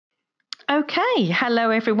Okay, hello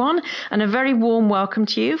everyone, and a very warm welcome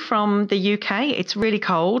to you from the UK. It's really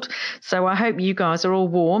cold, so I hope you guys are all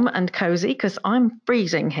warm and cozy because I'm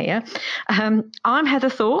freezing here. I'm Heather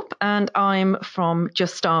Thorpe, and I'm from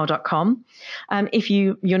juststyle.com. If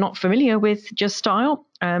you're not familiar with Just Style,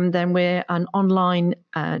 then we're an online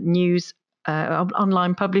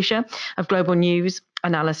online publisher of global news,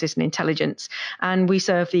 analysis, and intelligence, and we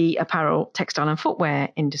serve the apparel, textile, and footwear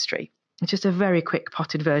industry. Just a very quick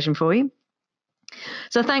potted version for you.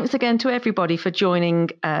 So thanks again to everybody for joining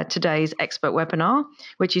today's expert webinar,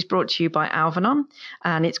 which is brought to you by Alvanon,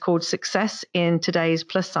 and it's called Success in Today's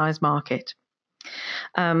Plus Size Market.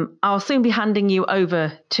 I'll soon be handing you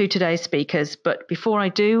over to today's speakers, but before I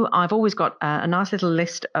do, I've always got a nice little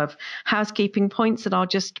list of housekeeping points that I'll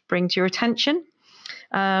just bring to your attention.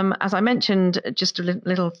 As I mentioned just a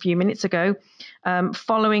little few minutes ago,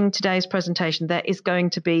 following today's presentation, there is going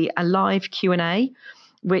to be a live Q&A,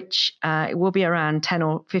 which will be around 10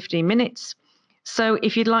 or 15 minutes. So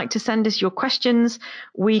if you'd like to send us your questions,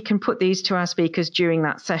 we can put these to our speakers during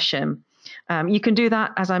that session. You can do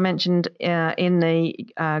that, as I mentioned, in the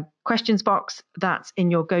questions box that's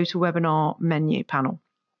in your GoToWebinar menu panel.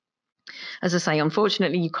 As I say,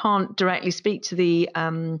 unfortunately, you can't directly speak to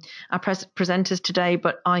our presenters today,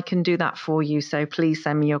 but I can do that for you. So please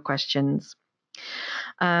send me your questions.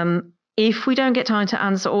 If we don't get time to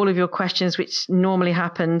answer all of your questions, which normally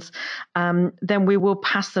happens, then we will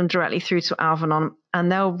pass them directly through to Alvanon,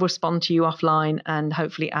 and they'll respond to you offline and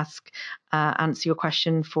hopefully answer your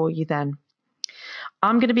question for you then.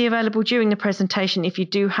 I'm going to be available during the presentation if you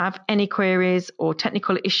do have any queries or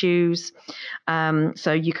technical issues,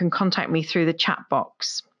 so you can contact me through the chat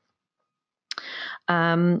box.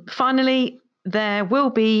 Finally, there will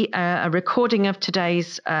be a recording of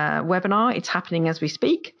today's webinar. It's happening as we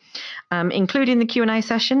speak, including the Q&A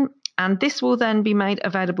session, and this will then be made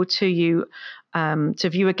available to you to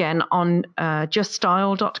view again on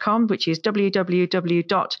juststyle.com, which is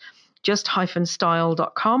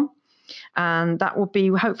www.just-style.com, and that will be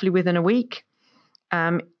hopefully within a week.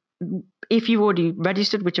 If you've already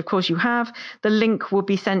registered, which of course you have, the link will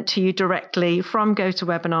be sent to you directly from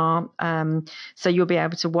GoToWebinar, so you'll be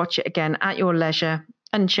able to watch it again at your leisure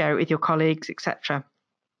and share it with your colleagues, etc.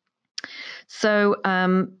 So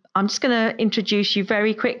I'm just going to introduce you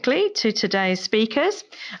very quickly to today's speakers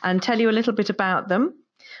and tell you a little bit about them.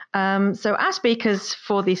 So our speakers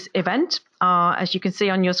for this event are, as you can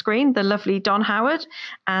see on your screen, the lovely Don Howard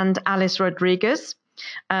and Alice Rodrigues.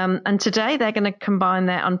 And today they're going to combine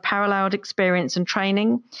their unparalleled experience and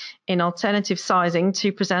training in alternative sizing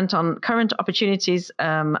to present on current opportunities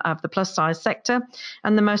of the plus size sector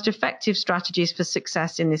and the most effective strategies for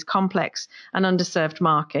success in this complex and underserved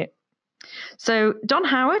market. So Don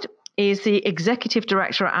Howard is the Executive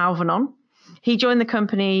Director at Alvanon. He joined the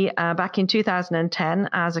company back in 2010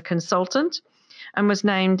 as a consultant and was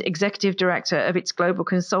named Executive Director of its global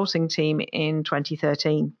consulting team in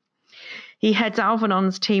 2013. He heads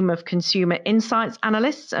Alvanon's team of consumer insights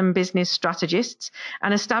analysts and business strategists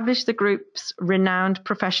and established the group's renowned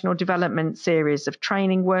professional development series of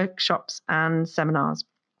training, workshops, and seminars.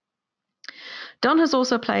 Don has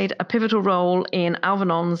also played a pivotal role in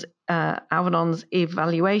Alvanon's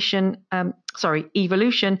evolution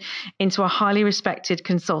into a highly respected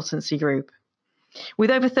consultancy group.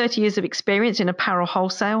 With over 30 years of experience in apparel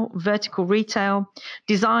wholesale, vertical retail,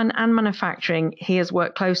 design and manufacturing, he has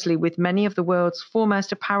worked closely with many of the world's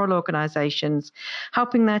foremost apparel organizations,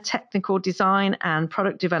 helping their technical design and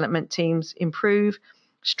product development teams improve,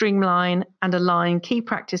 streamline, and align key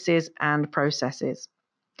practices and processes.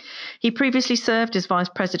 He previously served as Vice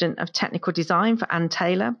President of Technical Design for Ann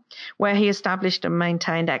Taylor, where he established and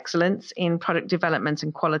maintained excellence in product development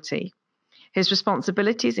and quality. His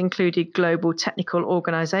responsibilities included global technical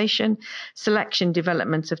organization, selection,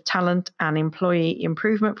 development of talent, and employee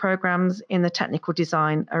improvement programs in the technical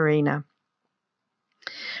design arena.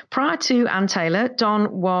 Prior to Ann Taylor,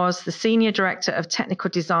 Don was the Senior Director of Technical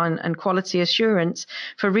Design and Quality Assurance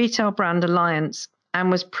for Retail Brand Alliance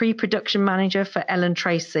and was Pre-Production Manager for Ellen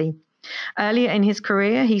Tracy. Earlier in his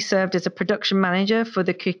career, he served as a production manager for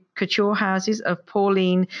the couture houses of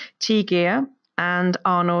Pauline Tegeer and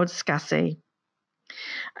Arnold Scassi.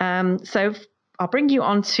 So I'll bring you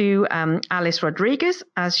on to Alice Rodrigues,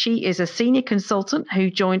 as she is a senior consultant who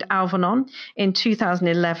joined Alvanon in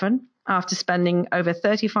 2011 after spending over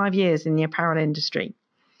 35 years in the apparel industry.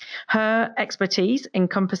 Her expertise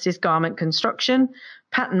encompasses garment construction,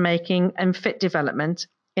 pattern making, and fit development,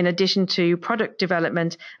 in addition to product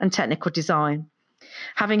development and technical design.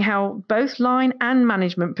 Having held both line and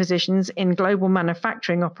management positions in global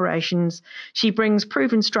manufacturing operations, she brings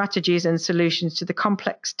proven strategies and solutions to the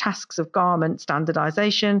complex tasks of garment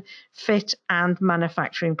standardization, fit, and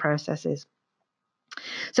manufacturing processes.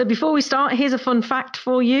 So before we start, here's a fun fact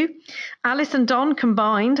for you. Alice and Don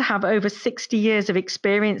combined have over 60 years of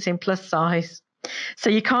experience in plus size. So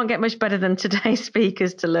you can't get much better than today's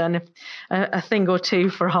speakers to learn a thing or two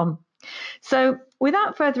from. So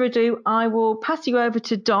without further ado, I will pass you over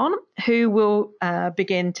to Don, who will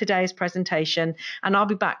begin today's presentation, and I'll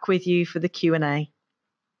be back with you for the Q&A.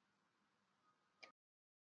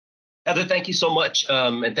 Heather, thank you so much,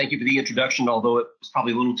 and thank you for the introduction, although it was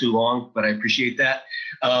probably a little too long, but I appreciate that.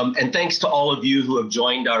 And thanks to all of you who have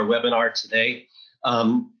joined our webinar today.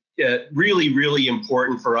 Really, really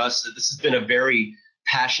important for us. This has been a very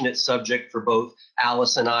passionate subject for both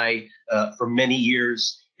Alice and I for many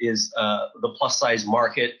years, is the plus size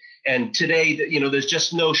market. And today, there's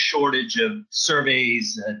just no shortage of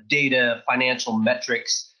surveys, data, financial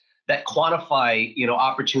metrics that quantify,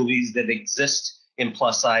 opportunities that exist in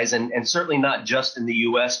plus size, and certainly not just in the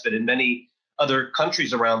US, but in many other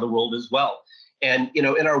countries around the world as well. And,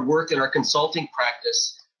 in our work, in our consulting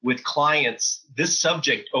practice with clients, this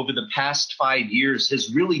subject over the past 5 years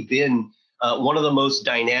has really been one of the most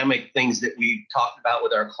dynamic things that we've talked about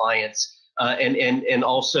with our clients, and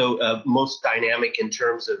also most dynamic in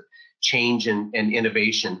terms of change and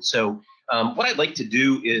innovation. So what I'd like to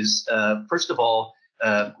do is, first of all,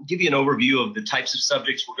 give you an overview of the types of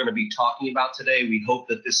subjects we're going to be talking about today. We hope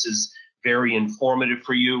that this is very informative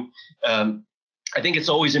for you. I think it's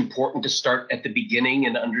always important to start at the beginning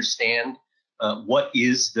and understand what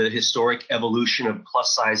is the historic evolution of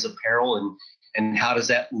plus size apparel, and how does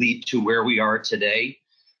that lead to where we are today.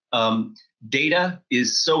 Data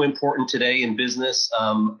is so important today in business.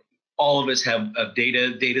 All of us have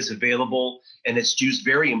data. Data is available, and it's used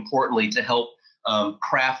very importantly to help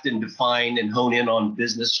craft and define and hone in on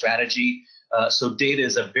business strategy. So data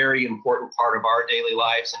is a very important part of our daily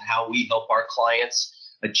lives and how we help our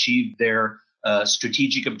clients achieve their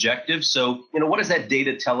strategic objectives. So, what does that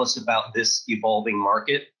data tell us about this evolving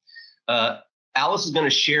market? Alice is going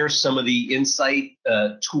to share some of the insight,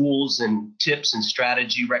 tools and tips and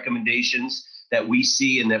strategy recommendations that we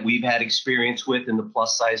see and that we've had experience with in the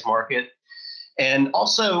plus size market. And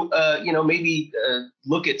also, maybe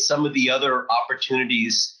look at some of the other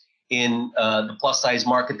opportunities in the plus size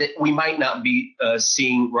market that we might not be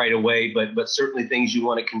seeing right away, but certainly things you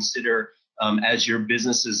want to consider as your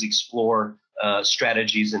businesses explore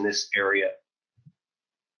strategies in this area.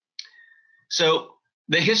 So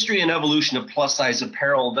the history and evolution of plus size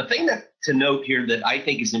apparel, the thing to note here that I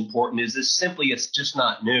think is important is it's just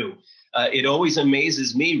not new. It always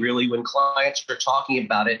amazes me, really, when clients are talking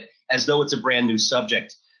about it as though it's a brand new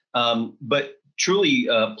subject. But truly,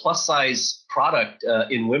 plus size product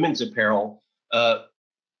in women's apparel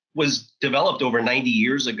was developed over 90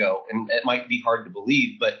 years ago. And it might be hard to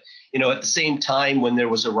believe, but at the same time, when there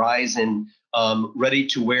was a rise in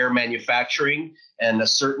ready-to-wear manufacturing and a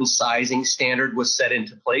certain sizing standard was set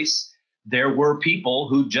into place, there were people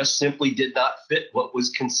who just simply did not fit what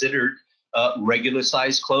was considered regular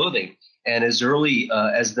size clothing. And as early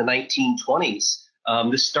as the 1920s,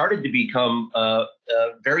 this started to become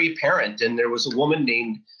very apparent. And there was a woman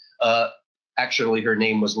named, actually her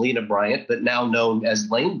name was Lena Bryant, but now known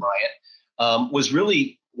as Lane Bryant, was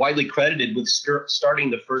really widely credited with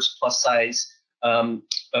starting the first plus size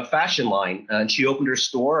fashion line. And she opened her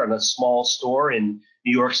store in a small store in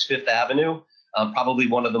New York's Fifth Avenue, probably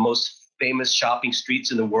one of the most famous shopping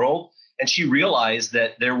streets in the world. And she realized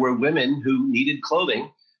that there were women who needed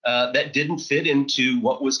clothing that didn't fit into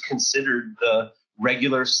what was considered the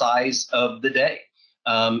regular size of the day.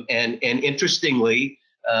 And interestingly,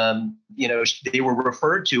 they were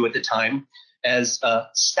referred to at the time as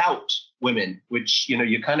stout women, which,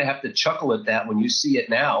 you kind of have to chuckle at that when you see it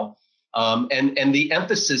now. And the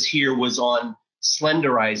emphasis here was on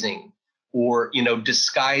slenderizing or,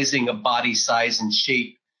 disguising a body size and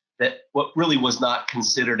shape that what really was not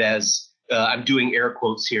considered as, I'm doing air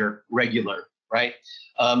quotes here, regular, right?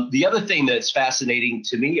 The other thing that's fascinating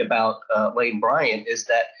to me about Lane Bryant is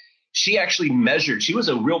that she actually measured, she was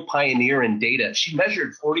a real pioneer in data. She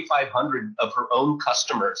measured 4,500 of her own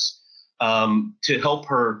customers to help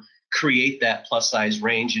her create that plus size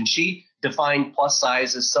range. And she defined plus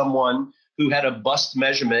size as someone who had a bust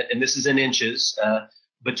measurement, and this is in inches,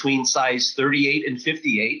 between size 38 and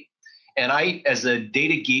 58. And I, as a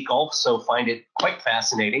data geek, also find it quite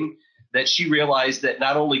fascinating that she realized that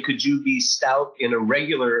not only could you be stout in a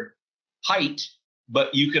regular height,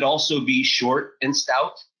 but you could also be short and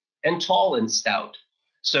stout and tall and stout.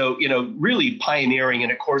 So, really pioneering.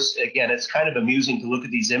 And of course, again, it's kind of amusing to look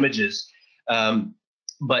at these images.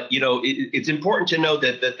 But, it's important to know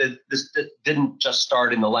that this didn't just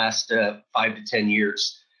start in the last 5 to 10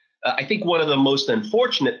 years. I think one of the most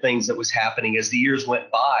unfortunate things that was happening as the years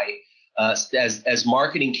went by, as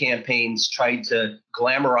marketing campaigns tried to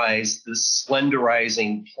glamorize the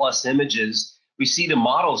slenderizing plus images, we see the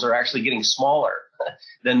models are actually getting smaller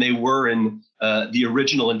than they were in the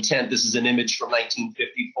original intent. This is an image from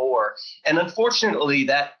 1954. And unfortunately,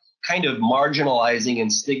 that kind of marginalizing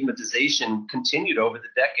and stigmatization continued over the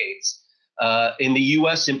decades. In the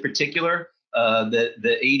US in particular,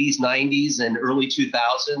 the 80s, 90s, and early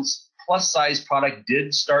 2000s, plus size product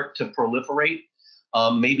did start to proliferate.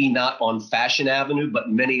 Maybe not on Fashion Avenue, but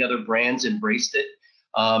many other brands embraced it.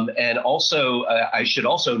 And also, I should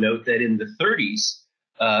also note that in the 30s,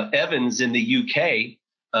 Evans in the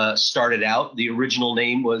UK started out. The original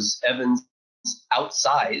name was Evans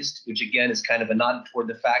Outsized, which again is kind of a nod toward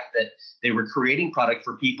the fact that they were creating product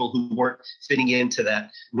for people who weren't fitting into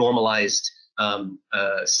that normalized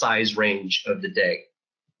size range of the day.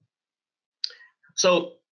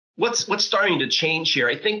 So what's starting to change here?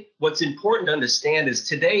 I think what's important to understand is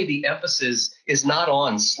today the emphasis is not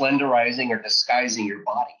on slenderizing or disguising your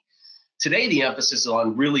body. Today the emphasis is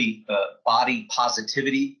on really body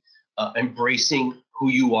positivity, embracing who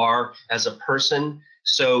you are as a person.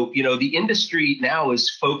 So, the industry now is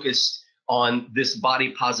focused on this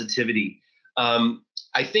body positivity.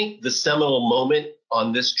 I think the seminal moment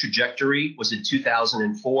on this trajectory was in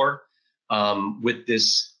 2004 with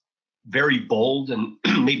this very bold and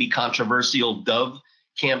maybe controversial Dove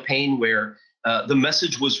campaign where the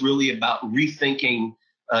message was really about rethinking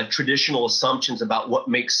traditional assumptions about what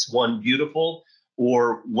makes one beautiful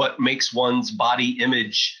or what makes one's body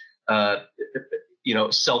image,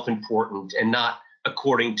 self-important and not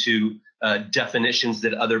according to definitions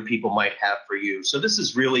that other people might have for you. So this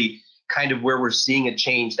is really kind of where we're seeing a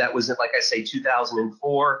change. That was in, like I say,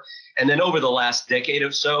 2004. And then over the last decade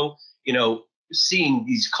or so, seeing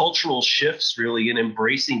these cultural shifts really in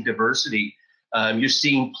embracing diversity. You're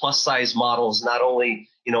seeing plus size models, not only,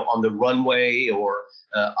 on the runway or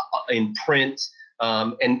in print,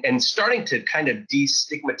 and starting to kind of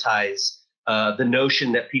destigmatize the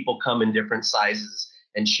notion that people come in different sizes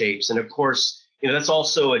and shapes. And of course, that's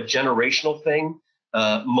also a generational thing.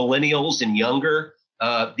 Millennials and younger,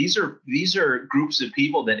 these are groups of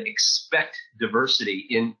people that expect diversity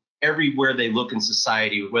in everywhere they look in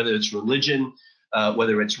society, whether it's religion,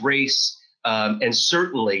 whether it's race, and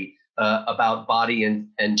certainly about body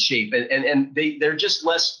and shape. And they're just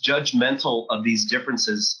less judgmental of these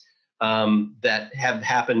differences that have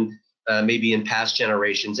happened maybe in past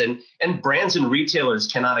generations. And brands and retailers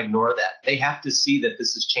cannot ignore that. They have to see that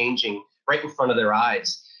this is changing right in front of their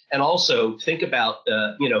eyes. And also think about,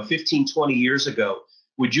 15, 20 years ago,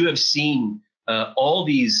 would you have seen all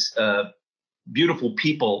these beautiful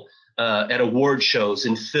people at award shows,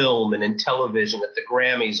 in film and in television, at the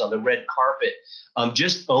Grammys, on the red carpet,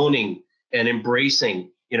 just owning and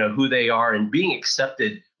embracing, who they are and being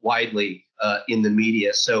accepted widely in the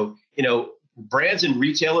media. So, brands and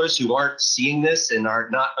retailers who aren't seeing this and are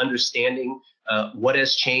not understanding what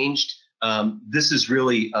has changed, this is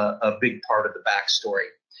really a big part of the backstory.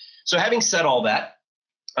 So having said all that,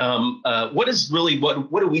 what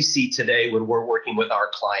do we see today when we're working with our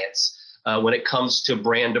clients when it comes to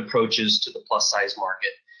brand approaches to the plus size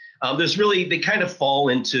market? They kind of fall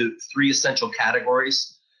into three essential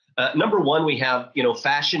categories. Number one, we have,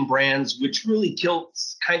 fashion brands, which really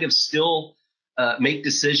still make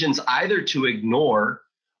decisions either to ignore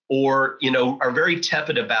or, are very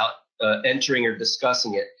tepid about entering or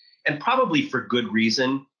discussing it. And probably for good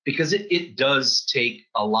reason, because it does take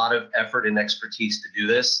a lot of effort and expertise to do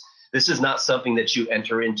this. This is not something that you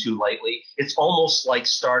enter into lightly. It's almost like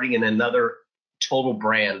starting in another total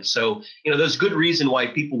brand. So, there's good reason why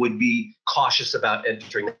people would be cautious about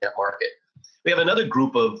entering that market. We have another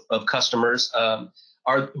group of customers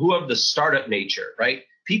who have the startup nature, right?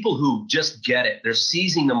 People who just get it. They're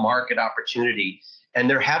seizing the market opportunity and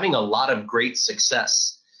they're having a lot of great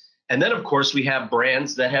success. And then, of course, we have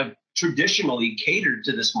brands that have traditionally catered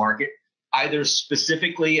to this market, either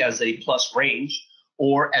specifically as a plus range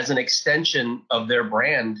or as an extension of their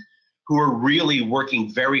brand, who are really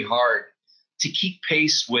working very hard to keep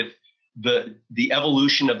pace with the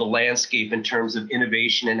evolution of the landscape in terms of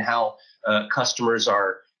innovation and how customers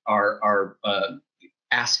are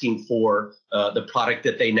asking for the product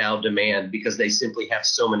that they now demand because they simply have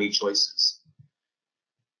so many choices.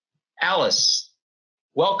 Alice,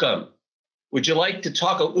 welcome. Would you like to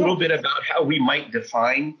talk a little bit about how we might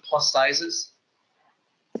define plus sizes?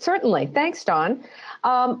 Certainly. Thanks, Dawn.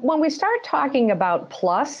 When we start talking about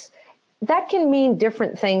plus, that can mean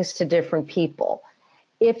different things to different people.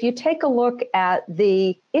 If you take a look at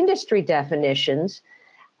the industry definitions,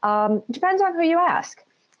 depends on who you ask.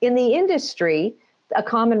 In the industry, a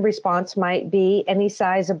common response might be any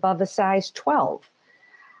size above a size 12.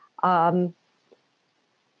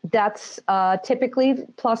 That's typically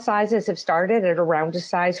plus sizes have started at around a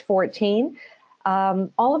size 14.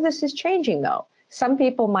 All of this is changing though. Some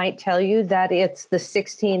people might tell you that it's the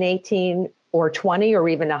 16, 18, or 20, or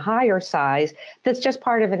even a higher size that's just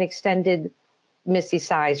part of an extended Missy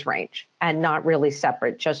size range and not really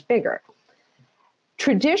separate, just bigger.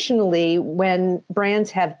 Traditionally, when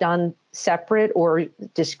brands have done separate or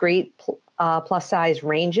discrete plus size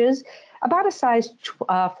ranges, about a size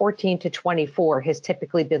 14 to 24 has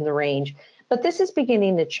typically been the range, but this is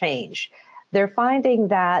beginning to change. They're finding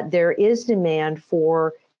that there is demand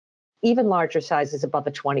for even larger sizes above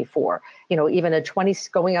a 24. You know, even a 20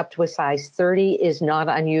 going up to a size 30 is not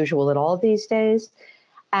unusual at all these days.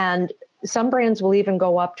 And some brands will even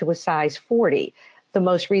go up to a size 40. The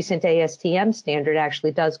most recent ASTM standard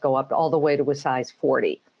actually does go up all the way to a size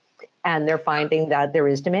 40. And they're finding that there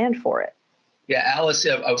is demand for it. Yeah, Alice,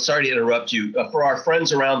 I'm sorry to interrupt you. For our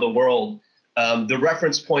friends around the world, the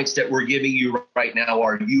reference points that we're giving you right now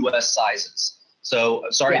are US sizes. So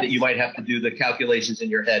sorry that you might have to do the calculations in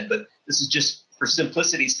your head, but this is just for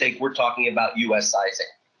simplicity's sake, we're talking about US sizing.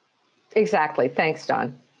 Exactly. Thanks,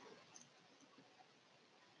 Don.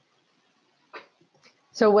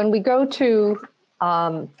 So when we go to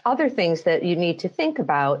other things that you need to think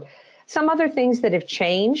about, some other things that have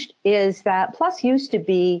changed is that plus used to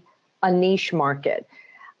be a niche market.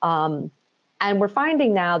 And we're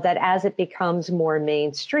finding now that as it becomes more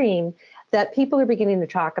mainstream, that people are beginning to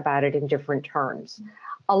talk about it in different terms.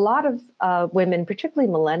 A lot of women,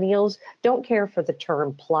 particularly millennials, don't care for the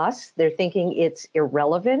term plus. They're thinking it's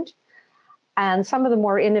irrelevant. And some of the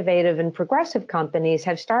more innovative and progressive companies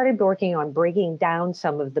have started working on breaking down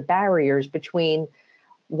some of the barriers between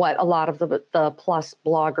what a lot of the plus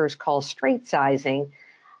bloggers call straight sizing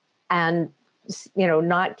and, you know,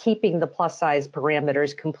 not keeping the plus size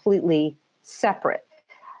parameters completely separate.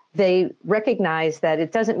 They recognize that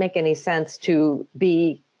it doesn't make any sense to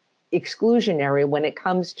be exclusionary when it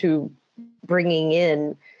comes to bringing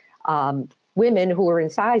in women who are in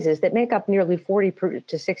sizes that make up nearly 40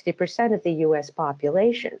 to 60% of the US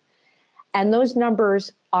population. And those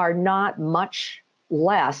numbers are not much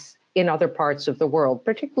less in other parts of the world,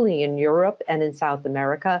 particularly in Europe and in South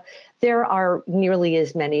America. There are nearly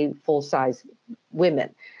as many full-size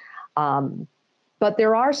women. But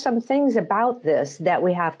there are some things about this that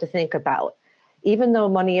we have to think about. Even though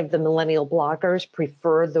many of the millennial bloggers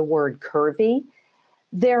prefer the word curvy,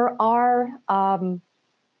 there are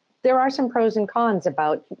some pros and cons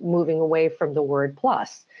about moving away from the word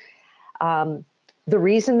plus. The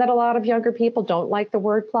reason that a lot of younger people don't like the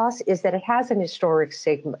word plus is that it has an historic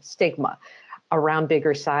stigma around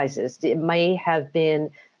bigger sizes. It may have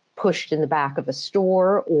been pushed in the back of a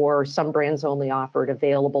store, or some brands only offer it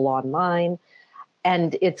available online.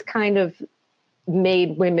 And it's kind of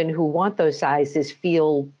made women who want those sizes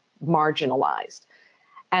feel marginalized.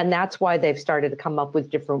 And that's why they've started to come up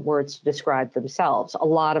with different words to describe themselves. A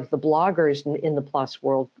lot of the bloggers in the plus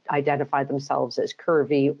world identify themselves as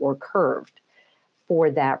curvy or curved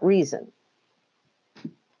for that reason.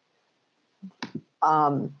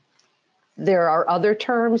 There are other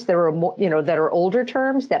terms that are more, that are older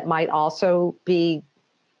terms that might also be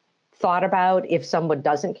thought about if someone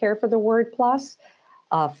doesn't care for the word plus.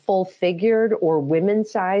 Full figured or women's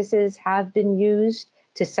sizes have been used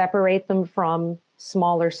to separate them from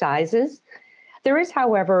smaller sizes. There is,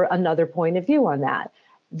 however, another point of view on that.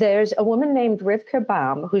 There's a woman named Rivka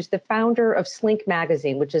Baum, who's the founder of Slink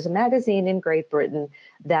magazine, which is a magazine in Great Britain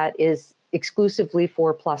that is exclusively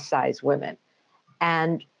for plus size women.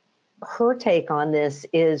 And her take on this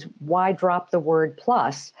is, why drop the word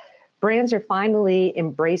plus? Brands are finally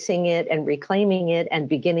embracing it and reclaiming it and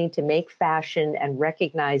beginning to make fashion and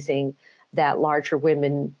recognizing that larger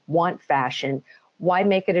women want fashion. Why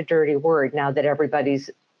make it a dirty word now that everybody's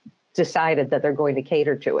decided that they're going to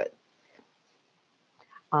cater to it?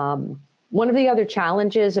 One of the other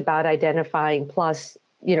challenges about identifying plus,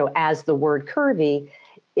 as the word curvy,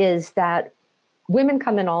 is that women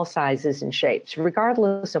come in all sizes and shapes.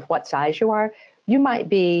 Regardless of what size you are, you might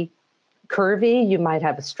be curvy, you might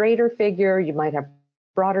have a straighter figure, you might have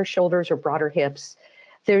broader shoulders or broader hips.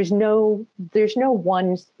 There's no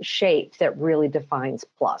one shape that really defines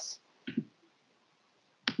plus.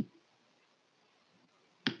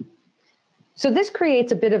 So this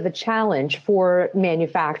creates a bit of a challenge for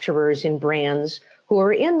manufacturers and brands who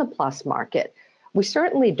are in the plus market. We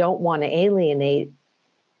certainly don't want to alienate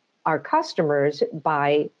our customers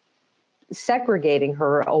by segregating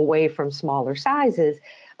her away from smaller sizes,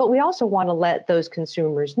 but we also want to let those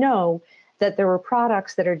consumers know that there are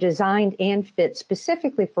products that are designed and fit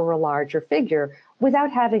specifically for a larger figure without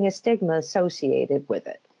having a stigma associated with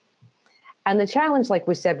it. And the challenge, like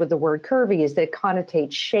we said, with the word curvy is that it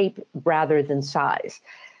connotates shape rather than size.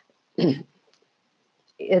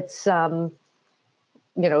 It's,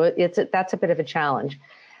 that's a bit of a challenge.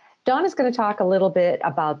 Donna's going to talk a little bit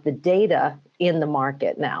about the data in the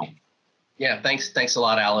market now. Yeah, thanks a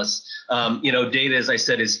lot, Alice. Data, as I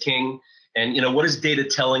said, is king. And, what is data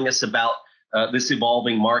telling us about this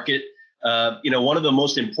evolving market? One of the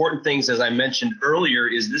most important things, as I mentioned earlier,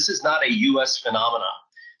 is this is not a U.S. phenomenon.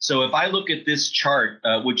 So if I look at this chart,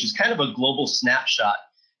 which is kind of a global snapshot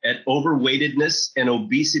at overweightedness and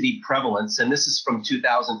obesity prevalence, and this is from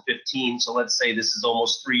 2015, so let's say this is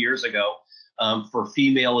almost 3 years ago, for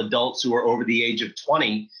female adults who are over the age of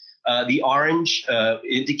 20, the orange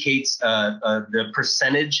indicates the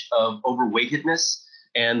percentage of overweightedness,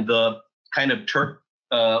 and the kind of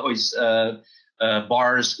turquoise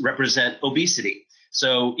bars represent obesity.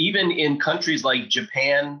 So even in countries like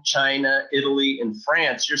Japan, China, Italy, and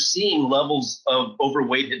France, you're seeing levels of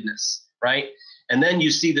overweightedness, right? And then you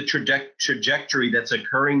see the trajectory that's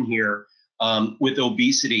occurring here with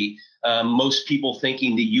obesity. Most people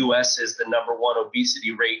thinking the U.S. is the #1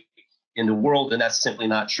 obesity rate in the world, and that's simply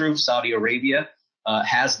not true. Saudi Arabia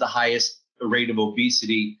has the highest rate of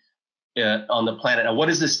obesity on the planet. Now, what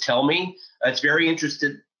does this tell me? It's very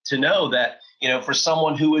interesting to know that, for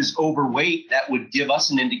someone who is overweight, that would give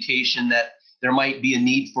us an indication that there might be a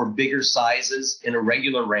need for bigger sizes in a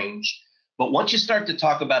regular range. But once you start to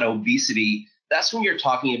talk about obesity, that's when you're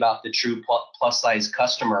talking about the true plus size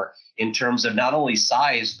customer in terms of not only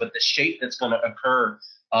size, but the shape that's going to occur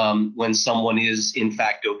when someone is in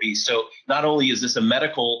fact obese. So not only is this a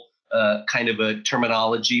medical kind of a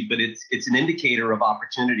terminology, but it's an indicator of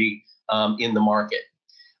opportunity in the market.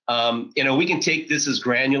 We can take this as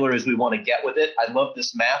granular as we want to get with it. I love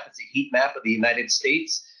this map. It's a heat map of the United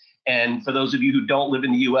States. And for those of you who don't live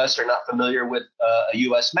in the U.S. or not familiar with a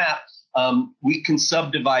U.S. map, we can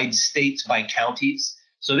subdivide states by counties.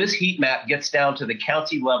 So this heat map gets down to the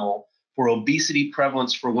county level for obesity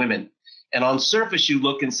prevalence for women. And on surface, you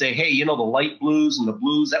look and say, hey, the light blues and the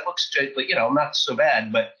blues, that looks, not so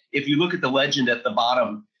bad. But if you look at the legend at the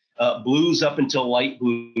bottom, blues up until light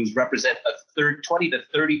blues represent a 20 to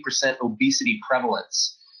 30% obesity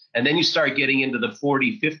prevalence. And then you start getting into the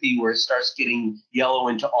 40, 50, where it starts getting yellow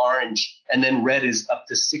into orange, and then red is up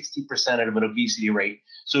to 60% of an obesity rate.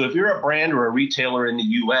 So if you're a brand or a retailer in the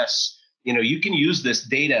US, you can use this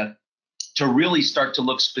data to really start to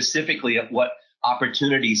look specifically at what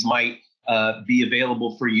opportunities might be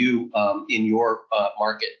available for you in your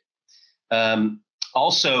market.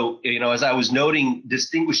 Also, as I was noting,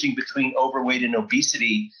 distinguishing between overweight and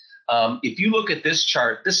obesity, if you look at this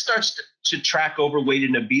chart, this starts to track overweight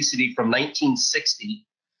and obesity from 1960.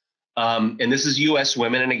 And this is U.S.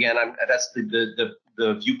 women. And again, that's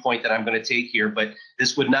the viewpoint that I'm going to take here. But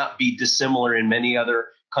this would not be dissimilar in many other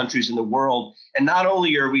countries in the world. And not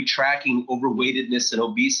only are we tracking overweightedness and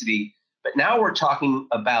obesity, but now we're talking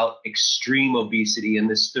about extreme obesity in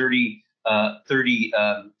this 30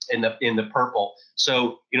 in the purple.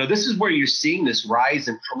 So, this is where you're seeing this rise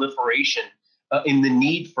in proliferation in the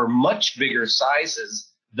need for much bigger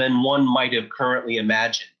sizes than one might have currently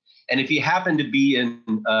imagined. And if you happen to be in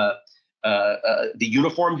the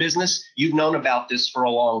uniform business, you've known about this for a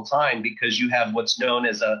long time because you have what's known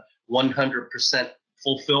as a 100%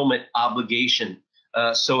 fulfillment obligation.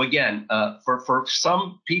 So again, for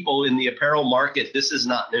some people in the apparel market, this is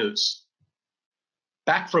not news.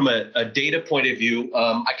 Back from a data point of view,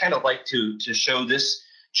 I kind of like to show this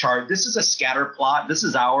chart. This is a scatter plot. This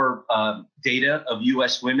is our data of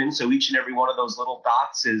U.S. women. So each and every one of those little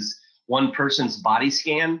dots is one person's body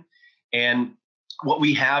scan. And what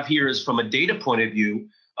we have here is, from a data point of view,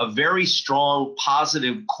 a very strong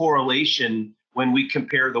positive correlation when we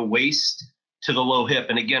compare the waist to the low hip.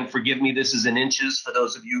 And again, forgive me, this is in inches for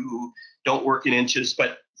those of you who don't work in inches,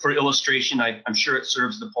 but for illustration, I'm sure it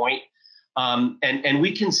serves the point. And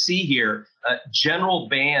we can see here a general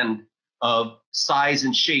band of size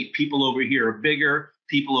and shape. People over here are bigger,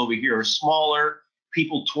 people over here are smaller,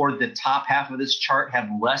 people toward the top half of this chart have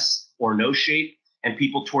less or no shape, and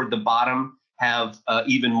people toward the bottom have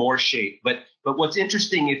even more shape. But what's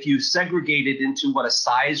interesting, if you segregate it into what a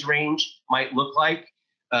size range might look like,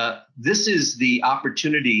 this is the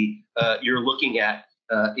opportunity you're looking at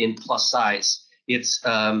in plus size. It's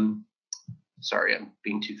Sorry, I'm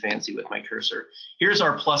being too fancy with my cursor. Here's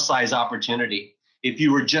our plus size opportunity. If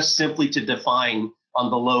you were just simply to define on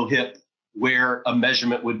the low hip where a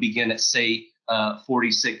measurement would begin at, say,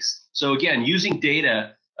 46. So again, using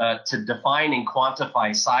data to define and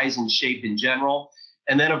quantify size and shape in general.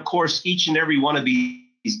 And then, of course, each and every one of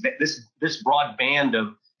this broad band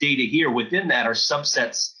of data here, within that are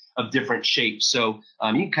subsets of different shapes. So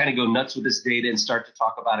you can kind of go nuts with this data and start to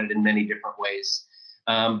talk about it in many different ways.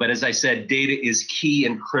 But as I said, data is key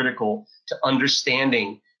and critical to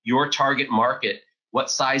understanding your target market, what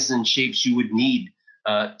sizes and shapes you would need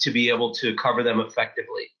to be able to cover them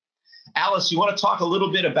effectively. Alice, you want to talk a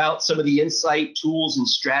little bit about some of the insight, tools, and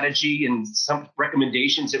strategy and some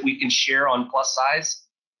recommendations that we can share on plus size?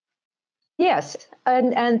 Yes,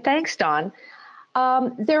 and thanks, Don.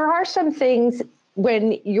 There are some things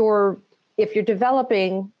if you're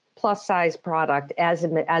developing plus size product as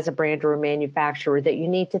a brand or a manufacturer that you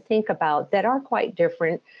need to think about that are quite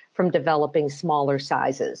different from developing smaller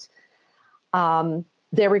sizes.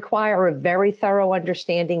 They require a very thorough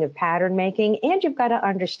understanding of pattern making, and you've got to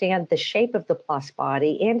understand the shape of the plus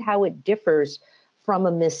body and how it differs from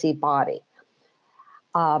a Missy body.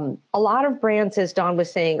 A lot of brands, as Don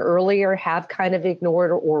was saying earlier, have kind of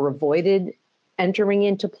ignored or avoided entering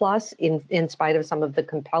into plus in spite of some of the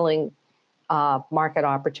compelling market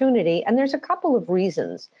opportunity. And there's a couple of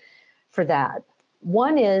reasons for that.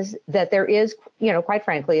 One is that there is, quite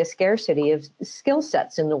frankly, a scarcity of skill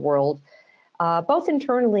sets in the world, both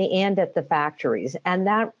internally and at the factories. And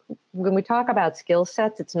that when we talk about skill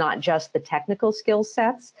sets, it's not just the technical skill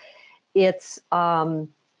sets. It's,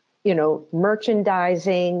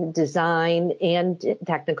 merchandising, design, and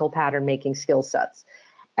technical pattern making skill sets.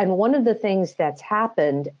 And one of the things that's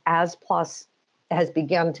happened as Plus has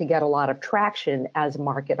begun to get a lot of traction as a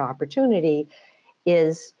market opportunity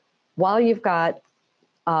is while you've got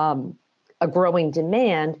a growing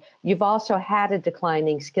demand, you've also had a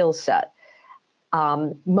declining skill set.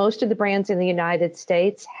 Most of the brands in the United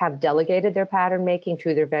States have delegated their pattern making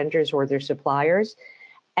to their vendors or their suppliers.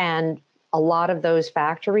 And a lot of those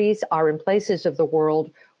factories are in places of the world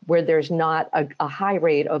where there's not a high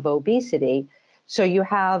rate of obesity. So you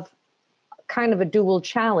have kind of a dual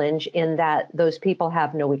challenge in that those people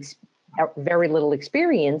have very little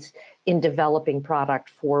experience in developing product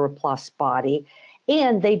for a plus body,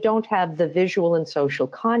 and they don't have the visual and social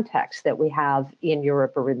context that we have in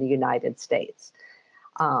Europe or in the United States.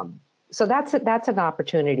 So that's an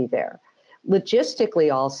opportunity there.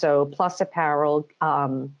 Logistically, also, plus apparel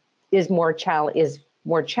is more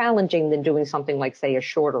challenging than doing something like, say, a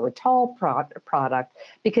short or a tall product,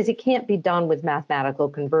 because it can't be done with mathematical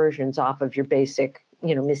conversions off of your basic,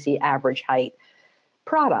 Missy average height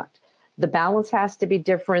product. The balance has to be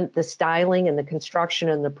different. The styling and the construction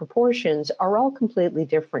and the proportions are all completely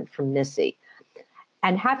different from Missy.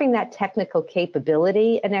 And having that technical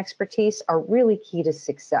capability and expertise are really key to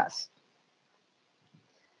success.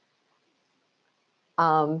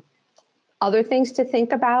 Other things to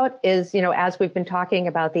think about is, as we've been talking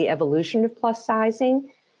about the evolution of plus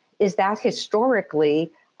sizing, is that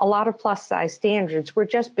historically, a lot of plus size standards were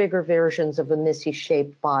just bigger versions of a Missy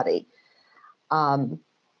shaped body.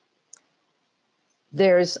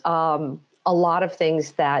 There's a lot of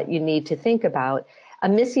things that you need to think about. A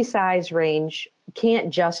Missy size range can't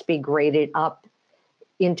just be graded up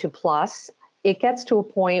into plus. It gets to a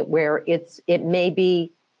point where it may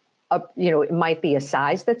be it might be a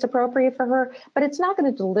size that's appropriate for her, but it's not going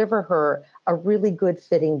to deliver her a really good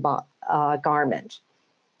fitting garment.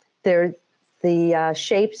 The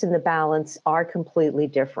shapes and the balance are completely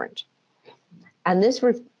different. And this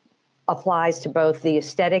applies to both the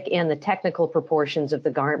aesthetic and the technical proportions of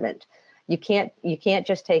the garment. You can't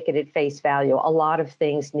just take it at face value. A lot of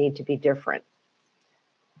things need to be different.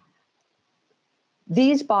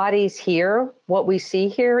 These bodies here, what we see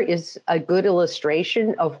here is a good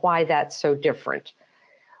illustration of why that's so different.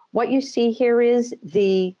 What you see here is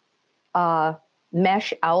the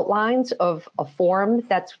mesh outlines of a form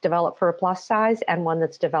that's developed for a plus size and one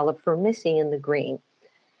that's developed for Missy in the green.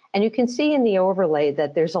 And you can see in the overlay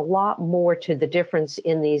that there's a lot more to the difference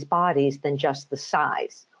in these bodies than just the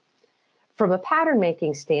size. From a pattern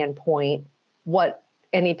making standpoint, what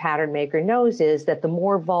any pattern maker knows is that the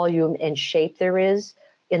more volume and shape there is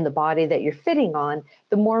in the body that you're fitting on,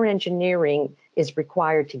 the more engineering is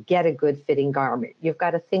required to get a good fitting garment. You've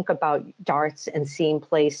got to think about darts and seam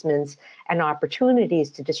placements and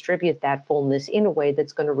opportunities to distribute that fullness in a way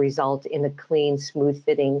that's going to result in a clean, smooth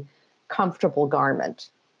fitting, comfortable garment.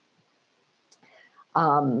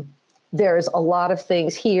 There's a lot of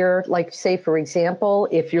things here, like say, for example,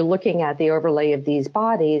 if you're looking at the overlay of these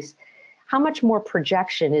bodies, how much more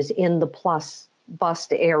projection is in the plus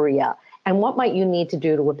bust area, and what might you need to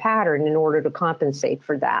do to a pattern in order to compensate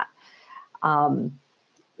for that.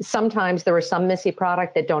 Sometimes there are some Missy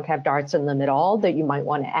product that don't have darts in them at all, that you might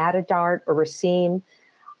want to add a dart or a seam.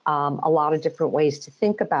 A lot of different ways to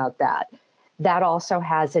think about that. That also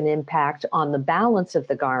has an impact on the balance of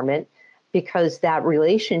the garment, because that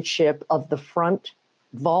relationship of the front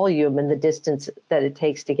volume and the distance that it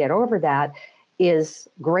takes to get over that is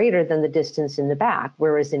greater than the distance in the back,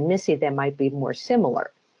 whereas in Missy, they might be more similar.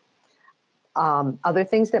 Other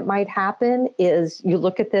things that might happen is you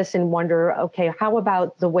look at this and wonder, okay, how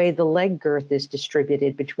about the way the leg girth is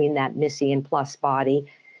distributed between that Missy and plus body,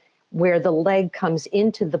 where the leg comes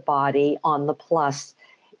into the body on the plus?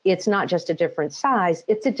 It's not just a different size,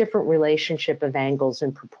 it's a different relationship of angles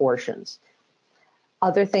and proportions.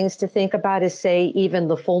 Other things to think about is, say, even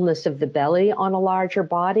the fullness of the belly on a larger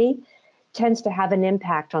body tends to have an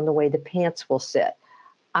impact on the way the pants will sit.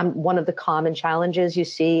 One of the common challenges you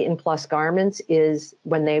see in plus garments is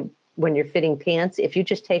when you're fitting pants, if you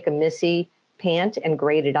just take a Missy pant and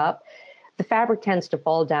grade it up, the fabric tends to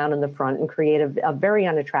fall down in the front and create a very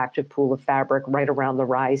unattractive pool of fabric right around the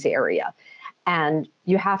rise area. And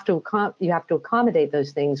you have to accommodate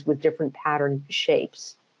those things with different pattern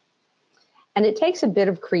shapes. And it takes a bit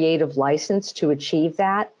of creative license to achieve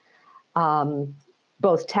that,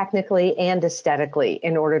 both technically and aesthetically,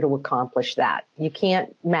 in order to accomplish that. You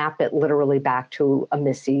can't map it literally back to a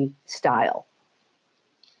Missy style.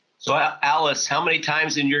 So Alice, how many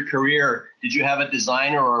times in your career did you have a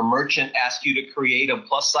designer or a merchant ask you to create a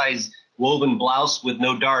plus size woven blouse with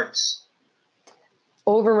no darts?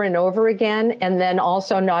 Over and over again, and then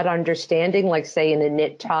also not understanding, like say in a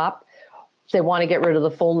knit top, they want to get rid of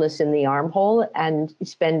the fullness in the armhole, and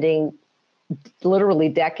spending literally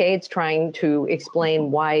decades trying to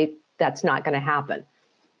explain why that's not going to happen.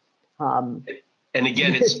 And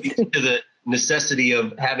again, it speaks to the necessity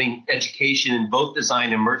of having education in both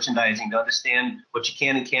design and merchandising to understand what you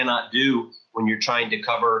can and cannot do when you're trying to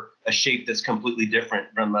cover a shape that's completely different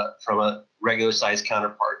from a regular size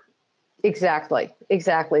counterpart. Exactly.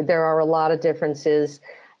 There are a lot of differences,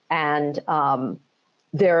 and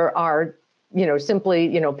there are,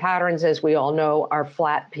 simply, patterns, as we all know, are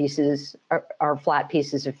flat pieces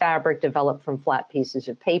of fabric developed from flat pieces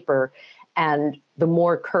of paper. And the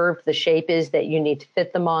more curved the shape is that you need to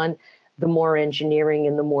fit them on, the more engineering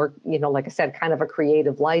and the more, like I said, kind of a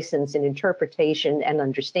creative license and interpretation and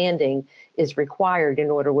understanding is required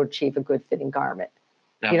in order to achieve a good fitting garment.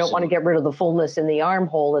 Absolutely. You don't want to get rid of the fullness in the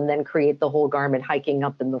armhole and then create the whole garment hiking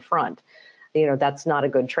up in the front. That's not a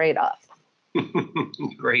good trade-off.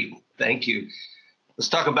 Great. Thank you. Let's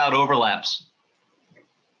talk about overlaps.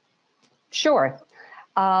 Sure.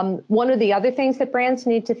 One of the other things that brands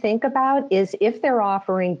need to think about is if they're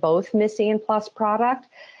offering both Missy and Plus product,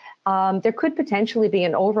 there could potentially be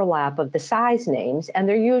an overlap of the size names, and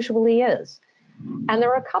there usually is. And there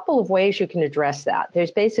are a couple of ways you can address that. There's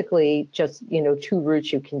basically just, two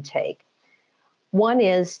routes you can take. One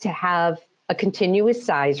is to have a continuous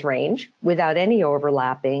size range without any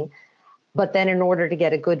overlapping, but then in order to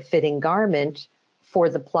get a good fitting garment for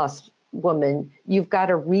the plus woman, you've got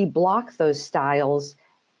to reblock those styles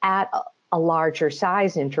at a larger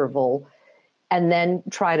size interval and then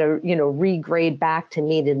try to, regrade back to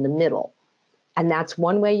meet in the middle. And that's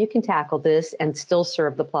one way you can tackle this and still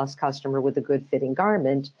serve the plus customer with a good fitting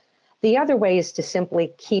garment. The other way is to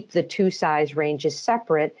simply keep the two size ranges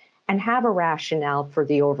separate and have a rationale for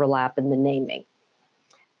the overlap in the naming.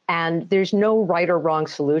 And there's no right or wrong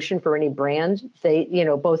solution for any brand. They,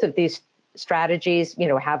 both of these strategies,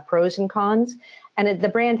 have pros and cons, and the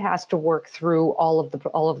brand has to work through all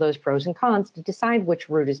of those pros and cons to decide which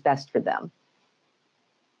route is best for them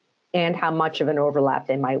and how much of an overlap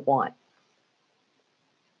they might want.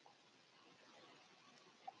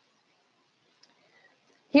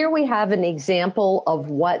 Here we have an example of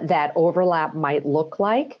what that overlap might look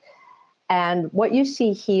like. And what you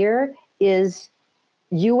see here is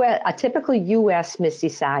a typical US Missy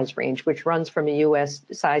size range, which runs from a US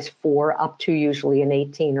size 4 up to usually an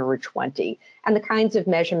 18 or a 20, and the kinds of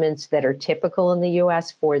measurements that are typical in the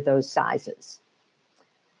US for those sizes.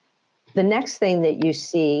 The next thing that you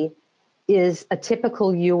see is a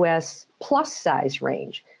typical US plus size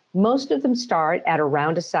range. Most of them start at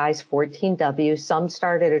around a size 14W. Some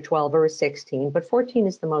start at a 12 or a 16, but 14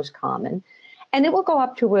 is the most common. And it will go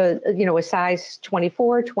up to a size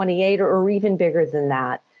 24, 28, or even bigger than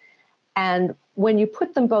that. And when you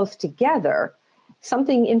put them both together,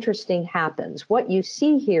 something interesting happens. What you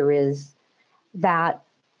see here is that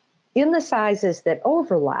in the sizes that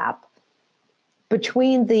overlap,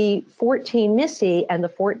 between the 14 Missy and the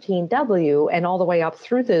 14W and all the way up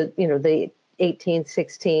through the, the 18,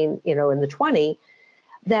 16, and the 20,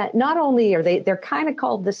 that not only are they're kind of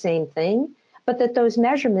called the same thing, but that those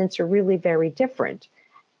measurements are really very different.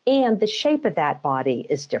 And the shape of that body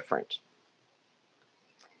is different.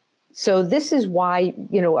 So this is why,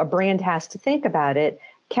 a brand has to think about it.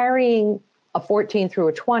 Carrying a 14 through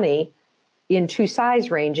a 20 in two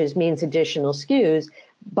size ranges means additional SKUs,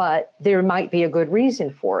 but there might be a good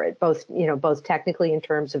reason for it, both technically in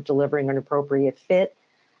terms of delivering an appropriate fit,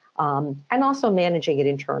 and also managing it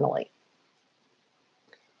internally.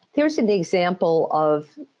 Here's an example of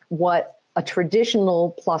what a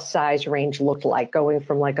traditional plus size range looked like, going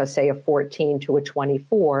from, like I say, a 14 to a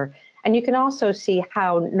 24. And you can also see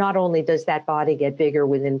how not only does that body get bigger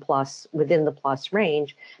within the plus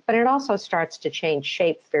range, but it also starts to change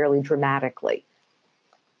shape fairly dramatically.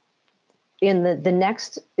 In the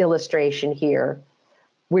next illustration here,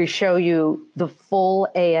 we show you the full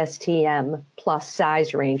ASTM plus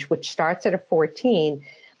size range, which starts at a 14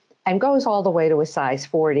 and goes all the way to a size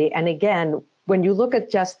 40. And again, when you look at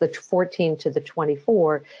just the 14 to the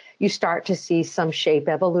 24, you start to see some shape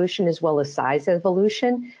evolution as well as size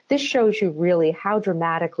evolution. This shows you really how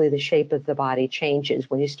dramatically the shape of the body changes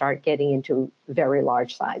when you start getting into very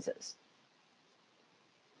large sizes.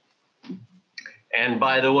 And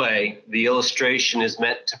by the way, the illustration is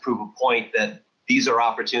meant to prove a point that these are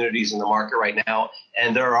opportunities in the market right now,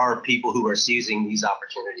 and there are people who are seizing these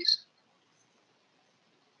opportunities.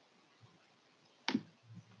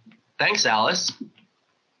 Thanks, Alice.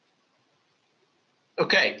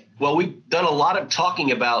 Okay, well, we've done a lot of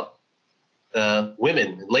talking about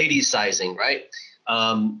women, ladies sizing, right?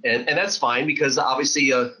 And that's fine because obviously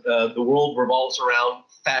the world revolves around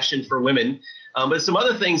fashion for women. But some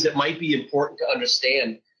other things that might be important to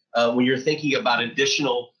understand when you're thinking about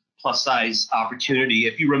additional plus size opportunity.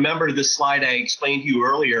 If you remember the slide I explained to you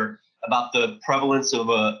earlier about the prevalence of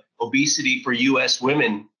obesity for U.S.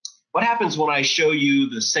 women, what happens when I show you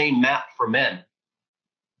the same map for men?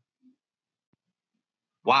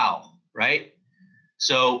 Wow, right?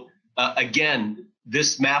 So again,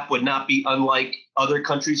 this map would not be unlike other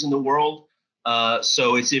countries in the world.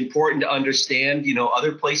 So it's important to understand,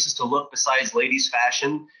 other places to look besides ladies'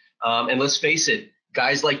 fashion. And let's face it,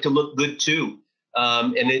 guys like to look good too.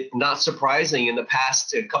 And not surprising, in the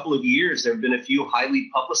past couple of years, there have been a few highly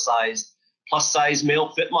publicized plus size male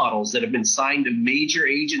fit models that have been signed to major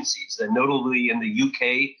agencies, notably in the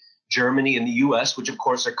UK, Germany, and the US, which of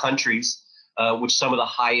course are countries which some of the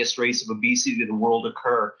highest rates of obesity in the world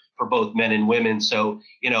occur for both men and women. So,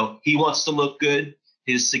 he wants to look good.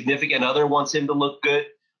 His significant other wants him to look good.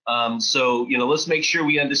 So, let's make sure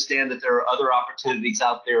we understand that there are other opportunities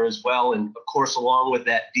out there as well. And of course, along with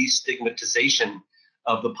that destigmatization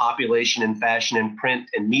of the population in fashion and print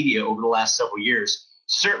and media over the last several years,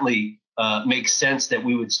 certainly makes sense that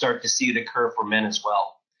we would start to see it occur for men as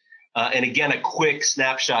well. And again, a quick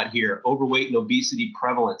snapshot here, overweight and obesity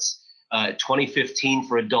prevalence, 2015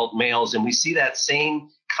 for adult males. And we see that same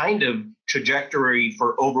kind of trajectory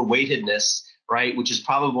for overweightedness, right? Which is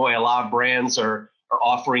probably why a lot of brands are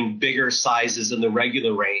offering bigger sizes in the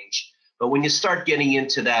regular range. But when you start getting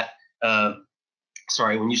into that,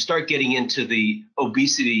 when you start getting into the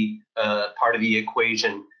obesity part of the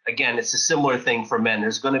equation, again, it's a similar thing for men.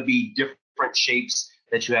 There's going to be different shapes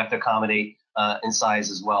that you have to accommodate in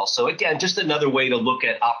size as well. So again, just another way to look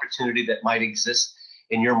at opportunity that might exist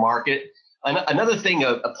in your market. Another thing,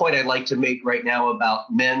 a point I'd like to make right now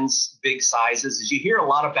about men's big sizes is you hear a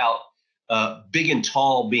lot about big and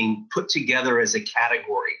tall being put together as a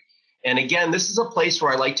category. And again, this is a place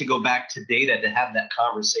where I like to go back to data to have that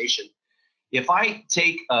conversation. If I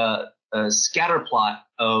take a scatter plot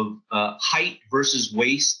of height versus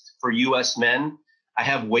waist for US men, I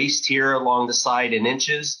have waist here along the side in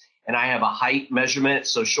inches, and I have a height measurement,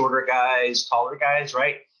 so shorter guys, taller guys,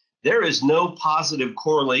 right? There is no positive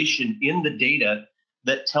correlation in the data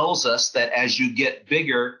that tells us that as you get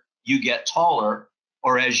bigger, you get taller,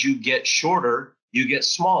 or as you get shorter, you get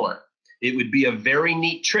smaller. It would be a very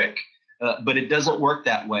neat trick, but it doesn't work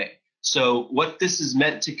that way. So what this is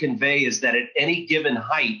meant to convey is that at any given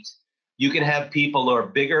height, you can have people who are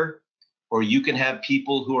bigger, or you can have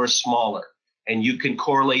people who are smaller. And you can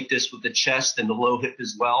correlate this with the chest and the low hip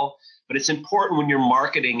as well. But it's important when you're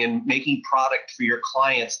marketing and making product for your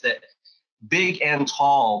clients that big and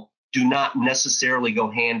tall do not necessarily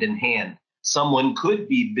go hand in hand. Someone could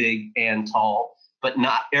be big and tall, but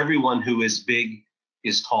not everyone who is big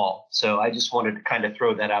is tall. So I just wanted to kind of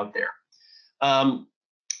throw that out there.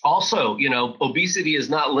 Also, obesity is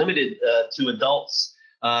not limited to adults.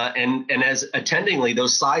 And as attendingly,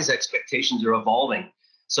 those size expectations are evolving.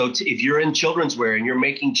 So if you're in children's wear and you're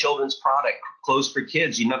making children's product, clothes for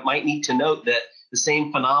kids, you might need to note that the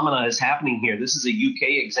same phenomena is happening here. This is a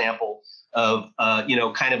UK example of,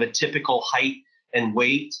 kind of a typical height and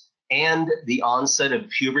weight and the onset of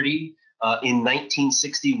puberty in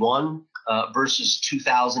 1961 versus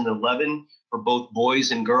 2011 for both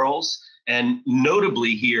boys and girls. And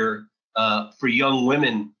notably here for young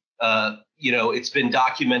women, it's been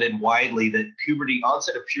documented widely that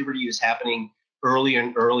onset of puberty is happening earlier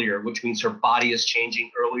and earlier, which means her body is changing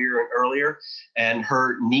earlier and earlier, and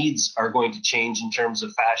her needs are going to change in terms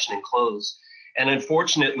of fashion and clothes. And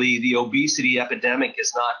unfortunately, the obesity epidemic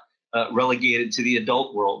is not relegated to the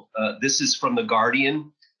adult world. This is from The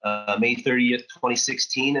Guardian, May 30th,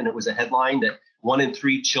 2016, and it was a headline that 1 in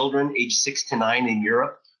 3 children aged 6 to 9 in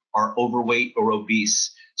Europe are overweight or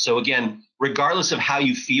obese. So again, regardless of how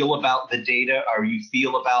you feel about the data or you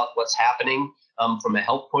feel about what's happening from a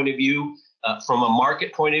health point of view, from a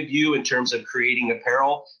market point of view, in terms of creating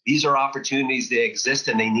apparel, these are opportunities that exist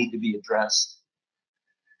and they need to be addressed.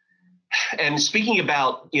 And speaking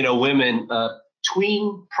about, women,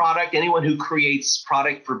 tween product, anyone who creates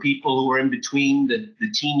product for people who are in between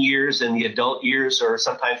the teen years and the adult years, are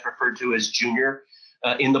sometimes referred to as junior.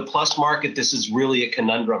 In the plus market, this is really a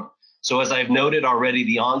conundrum. So as I've noted already,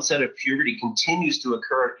 the onset of puberty continues to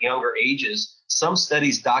occur at younger ages, some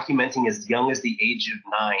studies documenting as young as the age of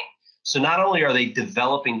 9. So not only are they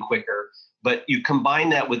developing quicker, but you combine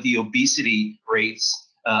that with the obesity rates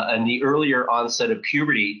and the earlier onset of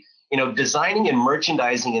puberty, designing and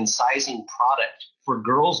merchandising and sizing product for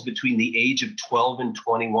girls between the age of 12 and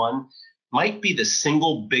 21 might be the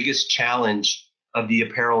single biggest challenge of the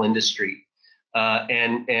apparel industry.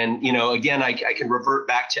 Again, I can revert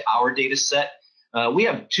back to our data set. We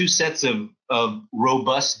have 2 sets of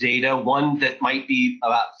robust data, one that might be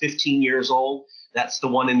about 15 years old. That's the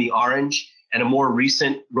one in the orange, and a more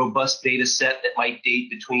recent robust data set that might date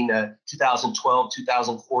between 2012,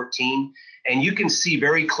 2014. And you can see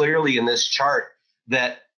very clearly in this chart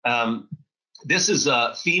that this is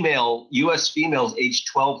U.S. females aged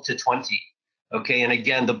 12 to 20. Okay, and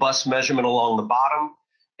again, the bust measurement along the bottom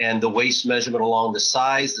and the waist measurement along the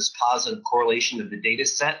size, this positive correlation of the data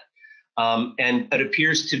set. And it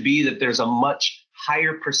appears to be that there's a much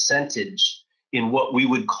higher percentage in what we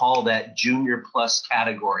would call that junior plus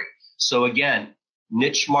category. So again,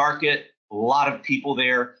 niche market, a lot of people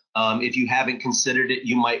there. If you haven't considered it,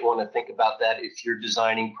 you might want to think about that if you're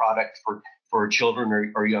designing product for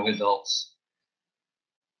children or young adults.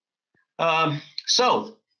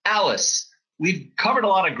 So Alice, we've covered a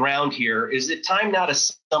lot of ground here. Is it time now to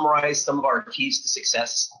summarize some of our keys to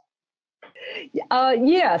success?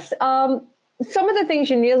 Yes. Some of the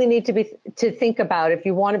things you really need to think about if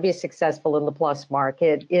you want to be successful in the plus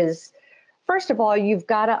market is, first of all, you've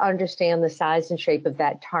got to understand the size and shape of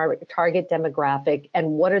that target demographic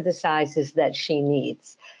and what are the sizes that she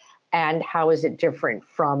needs and how is it different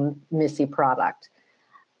from Missy product.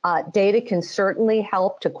 Data can certainly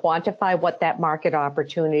help to quantify what that market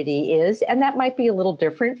opportunity is, and that might be a little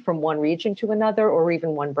different from one region to another or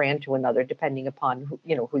even one brand to another, depending upon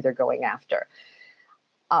who they're going after.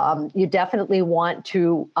 You definitely want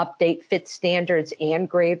to update fit standards and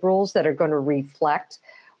grade rules that are going to reflect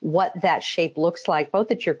what that shape looks like, both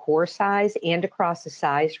at your core size and across the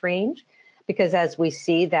size range, because as we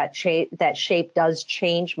see, that shape does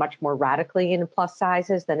change much more radically in plus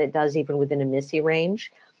sizes than it does even within a Missy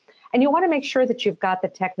range. And you want to make sure that you've got the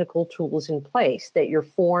technical tools in place, that your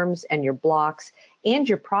forms and your blocks and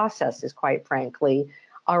your processes, quite frankly,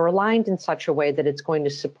 are aligned in such a way that it's going to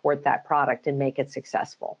support that product and make it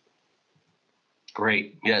successful.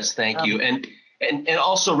 Great. Yes, thank you. And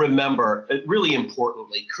also remember, really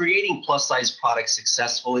importantly, creating plus size products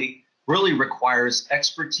successfully really requires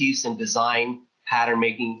expertise in design, pattern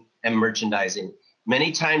making, and merchandising.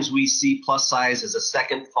 Many times we see plus size as a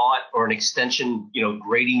second thought or an extension,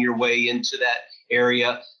 grading your way into that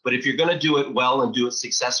area. But if you're going to do it well and do it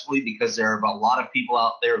successfully, because there are a lot of people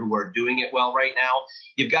out there who are doing it well right now,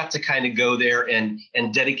 you've got to kind of go there and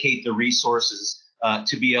dedicate the resources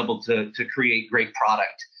to be able to create great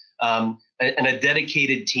product. And a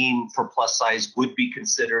dedicated team for plus size would be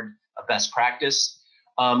considered a best practice.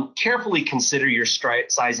 Carefully consider your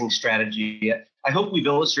sizing strategy. I hope we've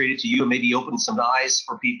illustrated to you and maybe opened some eyes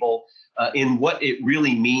for people in what it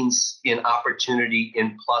really means in opportunity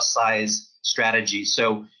in plus size strategy.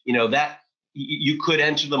 So, that you could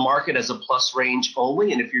enter the market as a plus range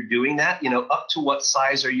only. And if you're doing that, up to what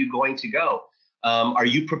size are you going to go? Are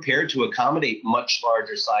you prepared to accommodate much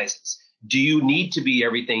larger sizes? Do you need to be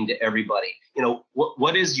everything to everybody?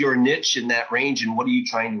 What is your niche in that range, and what are you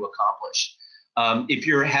trying to accomplish? If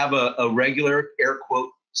you have a regular air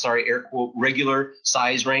quote regular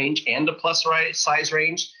size range and a plus size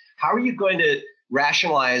range, how are you going to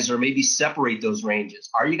rationalize or maybe separate those ranges?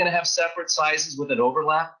 Are you going to have separate sizes with an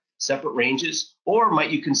overlap, separate ranges, or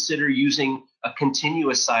might you consider using a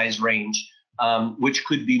continuous size range, which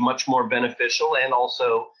could be much more beneficial and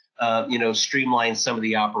also streamline some of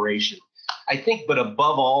the operation? I think, but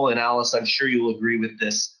above all, and Alice, I'm sure you'll agree with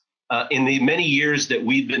this, in the many years that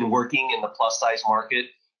we've been working in the plus size market,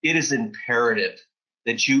 it is imperative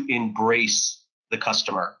that you embrace the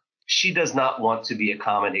customer. She does not want to be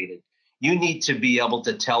accommodated. You need to be able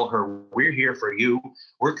to tell her, we're here for you.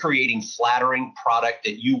 We're creating flattering product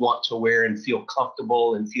that you want to wear and feel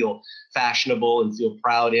comfortable and feel fashionable and feel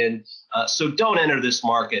proud in. So don't enter this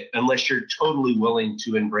market unless you're totally willing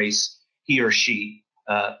to embrace he or she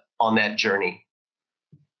on that journey.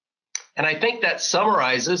 And I think that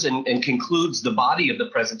summarizes and concludes the body of the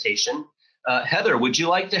presentation. Heather, would you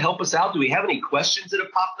like to help us out? Do we have any questions that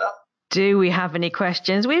have popped up? Do we have any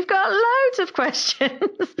questions? We've got loads of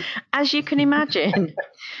questions, as you can imagine.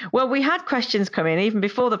 Well, we had questions come in even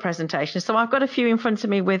before the presentation, so I've got a few in front of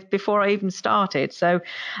me before I even started. So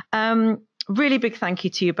really big thank you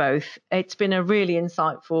to you both. It's been a really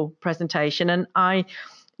insightful presentation, and I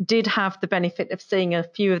did have the benefit of seeing a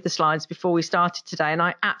few of the slides before we started today, and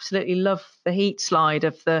I absolutely love the heat slide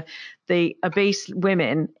of the obese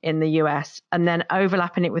women in the US and then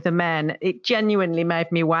overlapping it with the men. It genuinely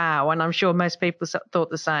made me wow, and I'm sure most people thought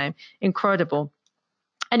the same. Incredible.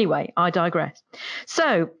 Anyway, I digress.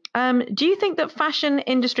 So do you think that the fashion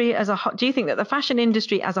industry as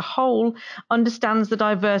a whole understands the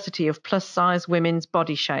diversity of plus size women's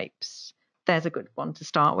body shapes? There's a good one to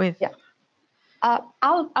start with. Yeah.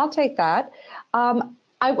 I'll take that.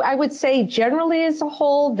 I would say generally as a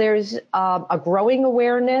whole, there's a growing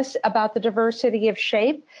awareness about the diversity of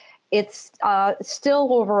shape. It's still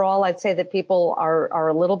overall, I'd say that people are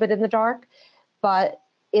a little bit in the dark, but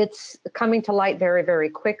it's coming to light very, very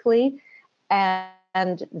quickly.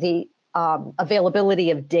 And the availability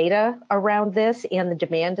of data around this and the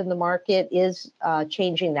demand in the market is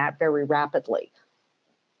changing that very rapidly.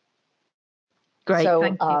 Great,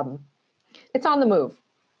 thank you. It's on the move.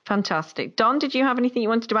 Fantastic. Don, did you have anything you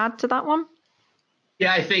wanted to add to that one?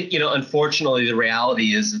 Yeah, I think, unfortunately, the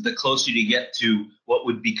reality is that the closer you get to what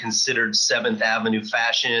would be considered Seventh Avenue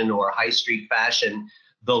fashion or high street fashion,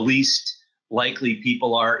 the least likely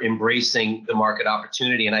people are embracing the market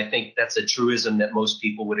opportunity. And I think that's a truism that most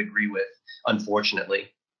people would agree with,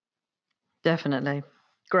 unfortunately. Definitely.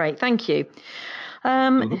 Great. Thank you.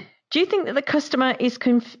 Do you think that the customer is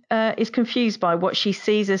confused by what she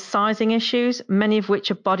sees as sizing issues, many of which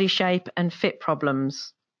are body shape and fit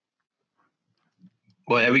problems?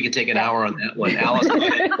 Well, we could take an hour on that one. Alice,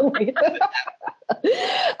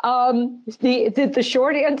 the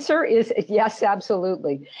short answer is yes,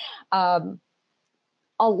 absolutely. A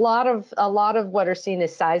lot of what are seen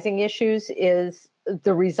as sizing issues is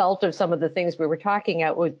the result of some of the things we were talking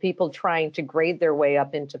about with people trying to grade their way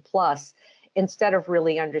up into plus, instead of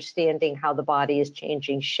really understanding how the body is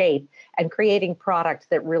changing shape and creating product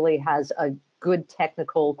that really has a good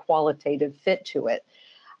technical qualitative fit to it.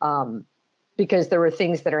 Because there are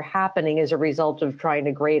things that are happening as a result of trying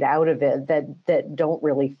to grade out of it that don't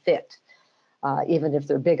really fit, even if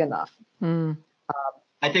they're big enough.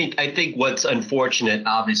 I think what's unfortunate,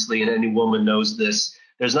 obviously, and any woman knows this,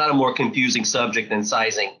 there's not a more confusing subject than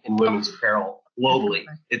sizing in women's apparel globally.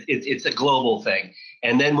 It's a global thing.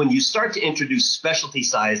 And then when you start to introduce specialty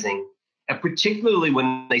sizing, and particularly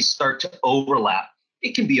when they start to overlap,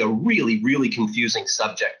 it can be a really, really confusing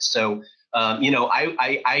subject. So, I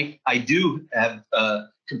do have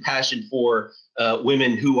compassion for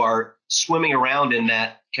women who are swimming around in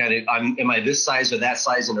that kind of, am I this size or that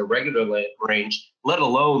size in a regular range, let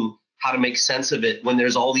alone how to make sense of it when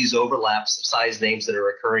there's all these overlaps of size names that are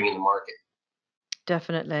occurring in the market.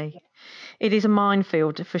 Definitely. It is a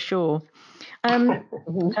minefield for sure.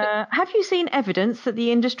 Have you seen evidence that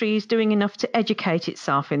the industry is doing enough to educate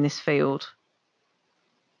itself in this field?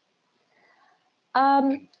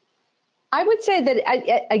 I would say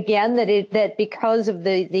that again that because of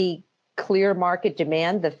the clear market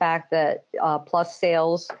demand, the fact that plus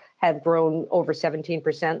sales have grown over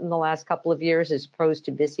 17% in the last couple of years, as opposed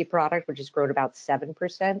to Bissy product, which has grown about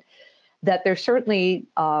 7%, that there certainly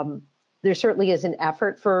is an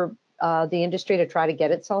effort for the industry to try to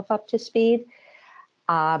get itself up to speed.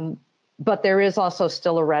 But there is also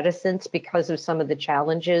still a reticence because of some of the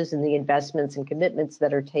challenges and the investments and commitments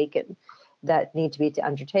that are taken that need to be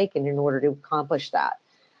undertaken in order to accomplish that.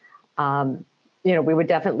 We would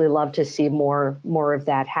definitely love to see more of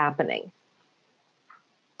that happening.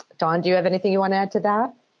 Dawn, do you have anything you want to add to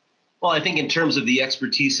that? Well, I think in terms of the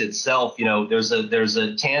expertise itself, there's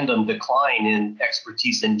a tandem decline in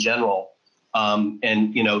expertise in general.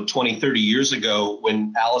 And 20, 30 years ago,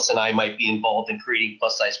 when Alice and I might be involved in creating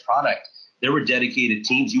plus size product, there were dedicated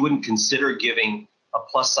teams. You wouldn't consider giving a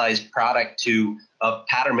plus size product to a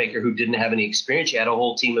pattern maker who didn't have any experience. You had a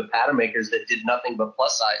whole team of pattern makers that did nothing but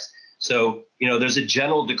plus size. So, there's a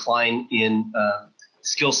general decline in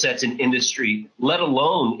skill sets in industry, let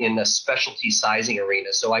alone in a specialty sizing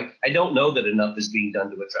arena. So I don't know that enough is being done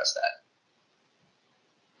to address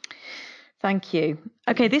that. Thank you.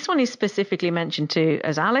 Okay, this one is specifically mentioned to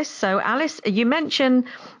as Alice. So Alice, you mentioned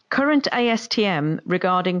current ASTM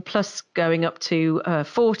regarding plus going up to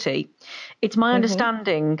 40. It's my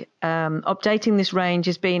understanding updating this range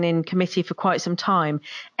has been in committee for quite some time.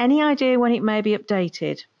 Any idea when it may be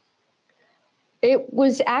updated? It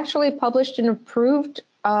was actually published and approved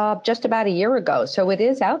just about a year ago, so it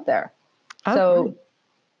is out there. Okay.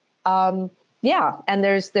 So, yeah, and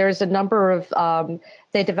there's a number of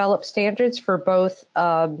they develop standards for both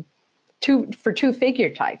two figure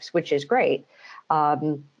types, which is great.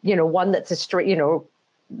 One that's a straight,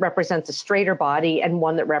 represents a straighter body, and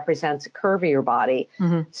one that represents a curvier body.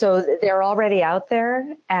 So they're already out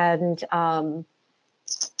there, and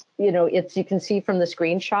you can see from the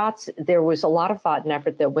screenshots, there was a lot of thought and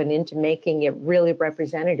effort that went into making it really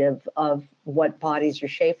representative of what bodies are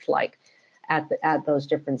shaped like at those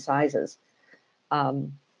different sizes.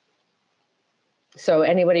 So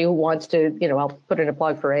anybody who wants to, I'll put in a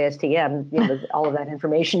plug for ASTM, all of that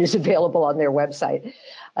information is available on their website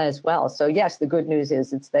as well. So yes, the good news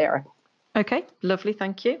is it's there. Okay, lovely,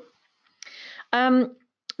 thank you.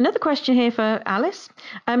 Another question here for Alice.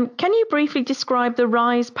 Can you briefly describe the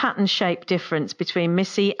rise pattern shape difference between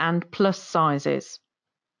Missy and plus sizes?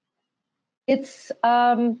 It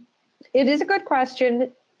is a good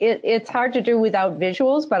question. It's hard to do without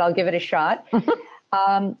visuals, but I'll give it a shot.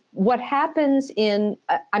 What happens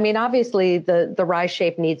obviously the rise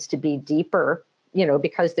shape needs to be deeper,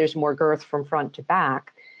 because there's more girth from front to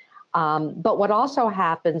back. But what also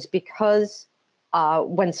happens, because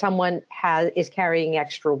when someone is carrying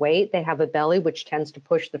extra weight, they have a belly which tends to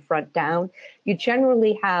push the front down. You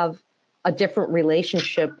generally have a different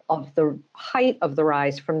relationship of the height of the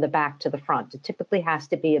rise from the back to the front. It typically has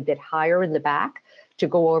to be a bit higher in the back to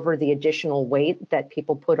go over the additional weight that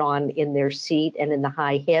people put on in their seat and in the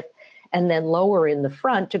high hip, and then lower in the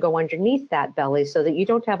front to go underneath that belly, so that you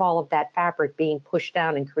don't have all of that fabric being pushed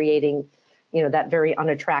down and creating that very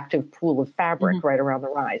unattractive pool of fabric right around the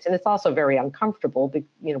rise. And it's also very uncomfortable,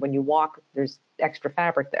 when you walk, there's extra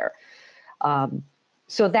fabric there.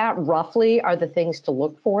 So that roughly are the things to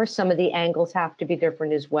look for. Some of the angles have to be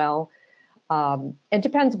different as well. It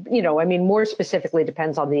depends, more specifically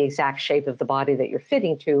depends on the exact shape of the body that you're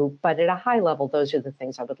fitting to, but at a high level, those are the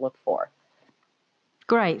things I would look for.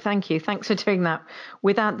 Great, thank you. Thanks for doing that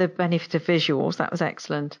without the benefit of visuals. That was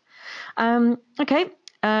excellent. Okay.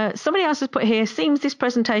 Somebody else has put here, seems this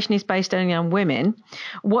presentation is based only on women.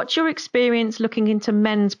 What's your experience looking into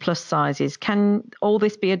men's plus sizes? Can all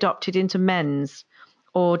this be adopted into men's,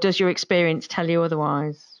 or does your experience tell you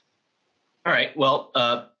otherwise? All right. Well,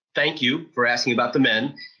 thank you for asking about the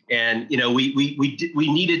men. And, we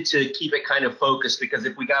needed to keep it kind of focused, because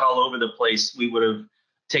if we got all over the place, we would have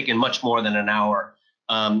taken much more than an hour.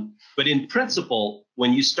 But in principle,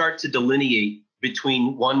 when you start to delineate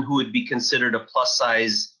between one who would be considered a plus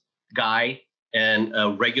size guy and a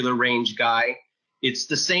regular range guy, it's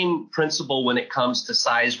the same principle when it comes to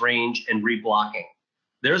size range and reblocking.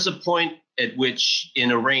 There's a point at which in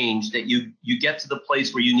a range that you get to the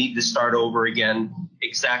place where you need to start over again,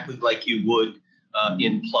 exactly like you would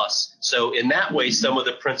in plus. So in that way, some of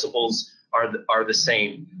the principles are the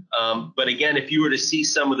same. But again, if you were to see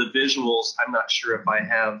some of the visuals, I'm not sure if I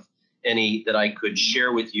have any that I could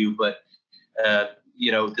share with you, but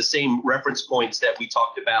the same reference points that we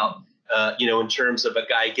talked about, in terms of a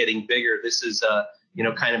guy getting bigger. This is,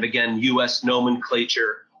 kind of, again, U.S.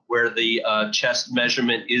 nomenclature where the chest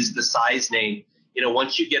measurement is the size name.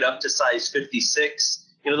 Once you get up to size 56,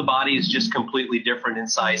 the body is just completely different in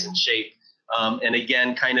size and shape. And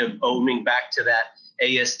again, kind of owning back to that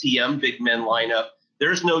ASTM big men lineup,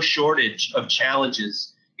 there's no shortage of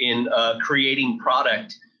challenges in creating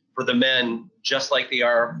product for the men, just like they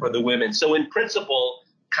are for the women. So in principle,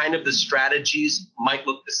 kind of the strategies might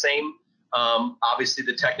look the same. Obviously,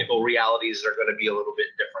 the technical realities are going to be a little bit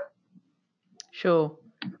different. Sure.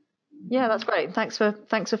 Yeah, that's great. Thanks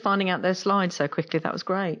for finding out those slides so quickly. That was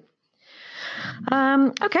great.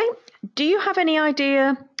 Okay. Do you have any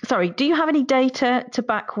idea? sorry, do you have any data to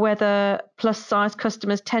back whether plus size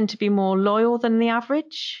customers tend to be more loyal than the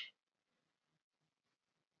average?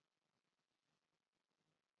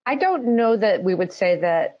 I don't know that we would say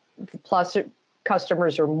that plus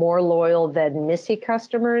customers are more loyal than Missy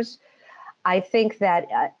customers. I think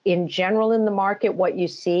that in general in the market, what you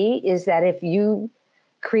see is that if you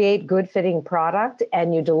create good fitting product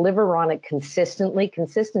and you deliver on it consistently,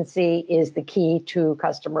 consistency is the key to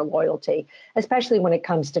customer loyalty, especially when it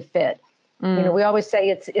comes to fit. You know, we always say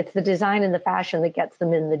it's the design and the fashion that gets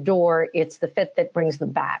them in the door. It's the fit that brings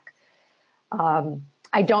them back.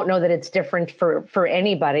 I don't know that it's different for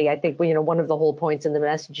anybody. I think, you know, one of the whole points in the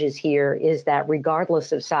messages here is that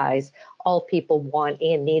regardless of size, all people want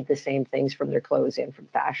and need the same things from their clothes and from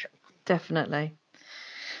fashion. Definitely.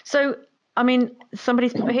 So, I mean,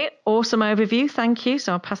 somebody's put here, awesome overview. Thank you.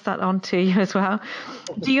 So I'll pass that on to you as well.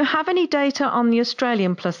 Do you have any data on the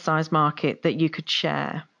Australian plus size market that you could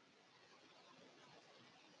share?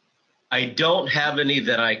 I don't have any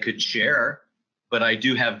that I could share, but I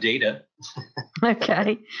do have data.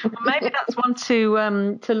 Okay, well, maybe that's one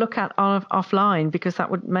to look at offline, because that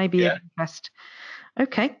would maybe of interest.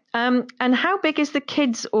 Okay, and how big is the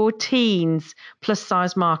kids or teens plus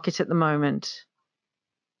size market at the moment?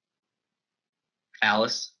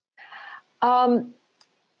 Alice? Again,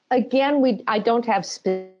 I don't have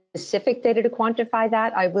specific data to quantify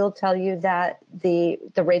that. I will tell you that the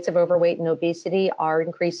rates of overweight and obesity are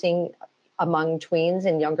increasing among tweens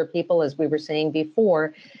and younger people, as we were saying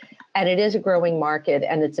before, and it is a growing market,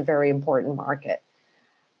 and it's a very important market.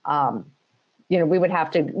 You know, we would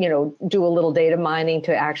have to, you know, do a little data mining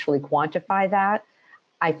to actually quantify that.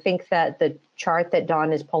 I think that the chart that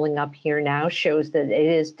Dawn is pulling up here now shows that it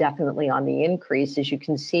is definitely on the increase. As you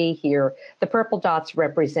can see here, the purple dots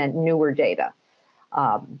represent newer data.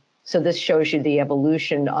 So this shows you the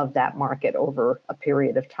evolution of that market over a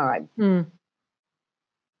period of time.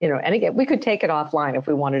 You know, and again, we could take it offline if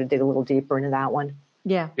we wanted to dig a little deeper into that one.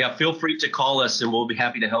 Yeah. Yeah, feel free to call us and we'll be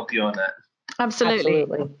happy to help you on that.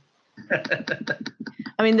 Absolutely.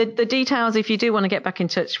 I mean, the details, if you do want to get back in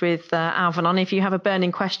touch with Alvanon, if you have a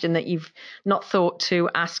burning question that you've not thought to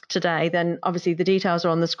ask today, then obviously the details are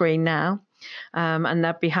on the screen now, and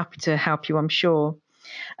they'd be happy to help you, I'm sure.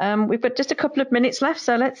 We've got just a couple of minutes left,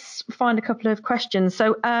 so let's find a couple of questions.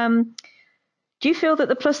 So do you feel that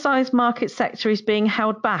the plus size market sector is being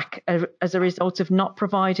held back as a result of not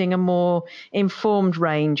providing a more informed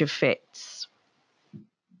range of fits?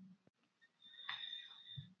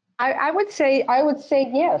 I would say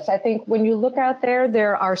yes. I think when you look out there,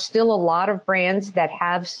 there are still a lot of brands that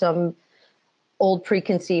have some old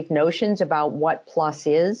preconceived notions about what plus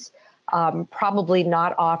is, probably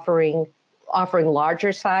not offering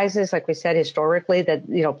larger sizes. Like we said, historically, that,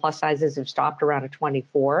 you know, plus sizes have stopped around a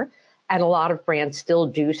 24, and a lot of brands still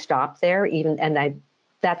do stop there,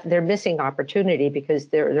 that they're missing opportunity, because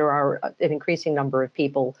there are an increasing number of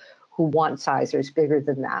people who want sizes bigger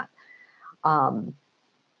than that.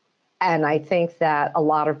 And I think that a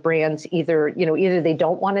lot of brands either they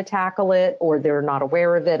don't want to tackle it, or they're not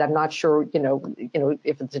aware of it. I'm not sure, you know,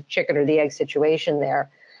 if it's a chicken or the egg situation there.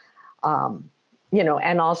 You know,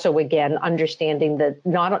 and also, again, understanding that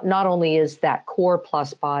not only is that core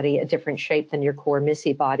plus body a different shape than your core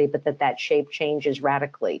Missy body, but that shape changes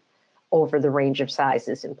radically over the range of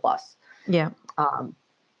sizes in plus. Yeah.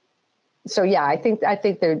 So yeah, I think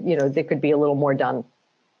there could be a little more done.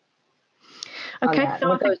 Okay.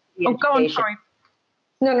 So go on. Sorry.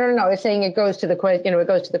 No. It's saying it goes to the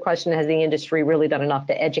question: has the industry really done enough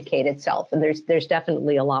to educate itself? And there's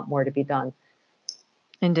definitely a lot more to be done.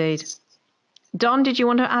 Indeed. Don, did you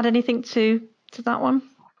want to add anything to that one?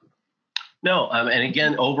 No. And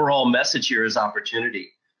again, overall message here is opportunity.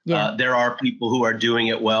 Yeah. There are people who are doing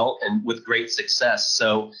it well and with great success.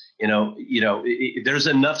 So, there's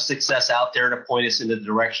enough success out there to point us in the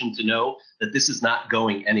direction to know that this is not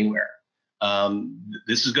going anywhere.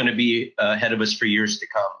 This is going to be ahead of us for years to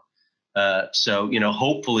come. So,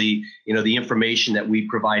 hopefully, the information that we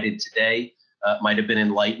provided today might have been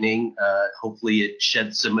enlightening. Hopefully it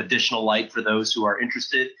sheds some additional light for those who are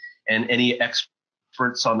interested, and any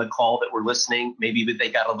experts on the call that were listening, maybe they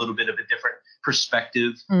got a little bit of a different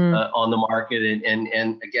perspective on the market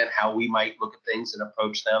and again, how we might look at things and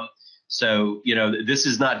approach them. So, this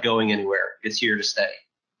is not going anywhere. It's here to stay.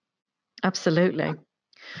 Absolutely.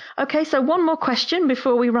 Okay, so one more question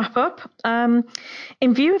before we wrap up.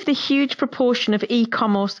 In view of the huge proportion of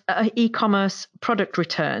e-commerce product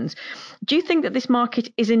returns, do you think that this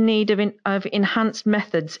market is in need of enhanced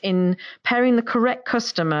methods in pairing the correct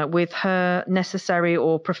customer with her necessary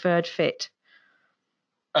or preferred fit?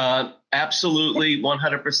 Absolutely,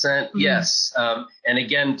 100%. Yes. And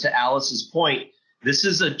again, to Alice's point, this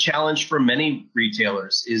is a challenge for many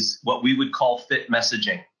retailers, is what we would call fit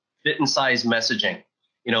messaging, fit and size messaging.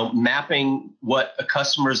 Mapping what a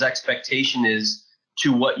customer's expectation is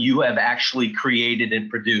to what you have actually created and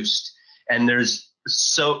produced. And there's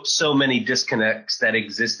so many disconnects that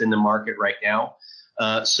exist in the market right now.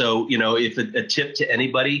 So if a tip to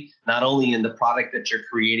anybody, not only in the product that you're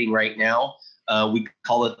creating right now, we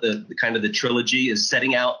call it the kind of the trilogy, is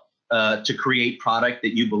setting out to create product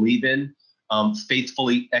that you believe in,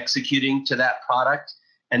 faithfully executing to that product,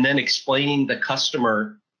 and then explaining the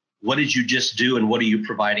customer, what did you just do and what are you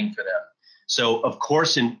providing for them? So of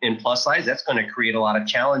course, in plus size, that's going to create a lot of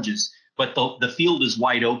challenges, but the field is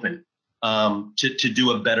wide open to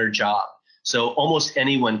do a better job. So almost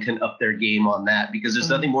anyone can up their game on that, because there's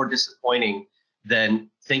nothing more disappointing than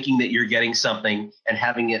thinking that you're getting something and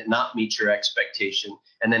having it not meet your expectation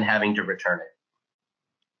and then having to return it.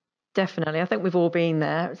 Definitely. I think we've all been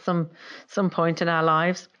there at some point in our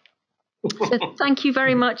lives. So thank you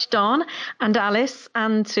very much, Don and Alice,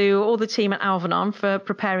 and to all the team at Alvanon for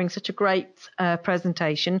preparing such a great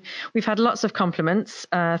presentation. We've had lots of compliments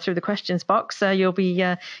through the questions box, so you'll be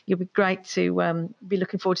great to be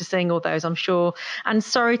looking forward to seeing all those, I'm sure. And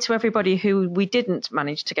sorry to everybody who we didn't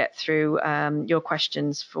manage to get through your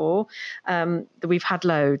questions for. We've had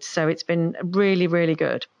loads, so it's been really, really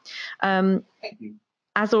good. Thank you.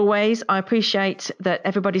 As always, I appreciate that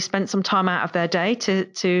everybody spent some time out of their day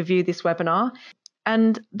to view this webinar.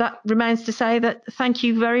 And that remains to say that thank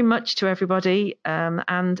you very much to everybody,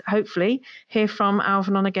 and hopefully hear from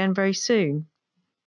Alvanon again very soon.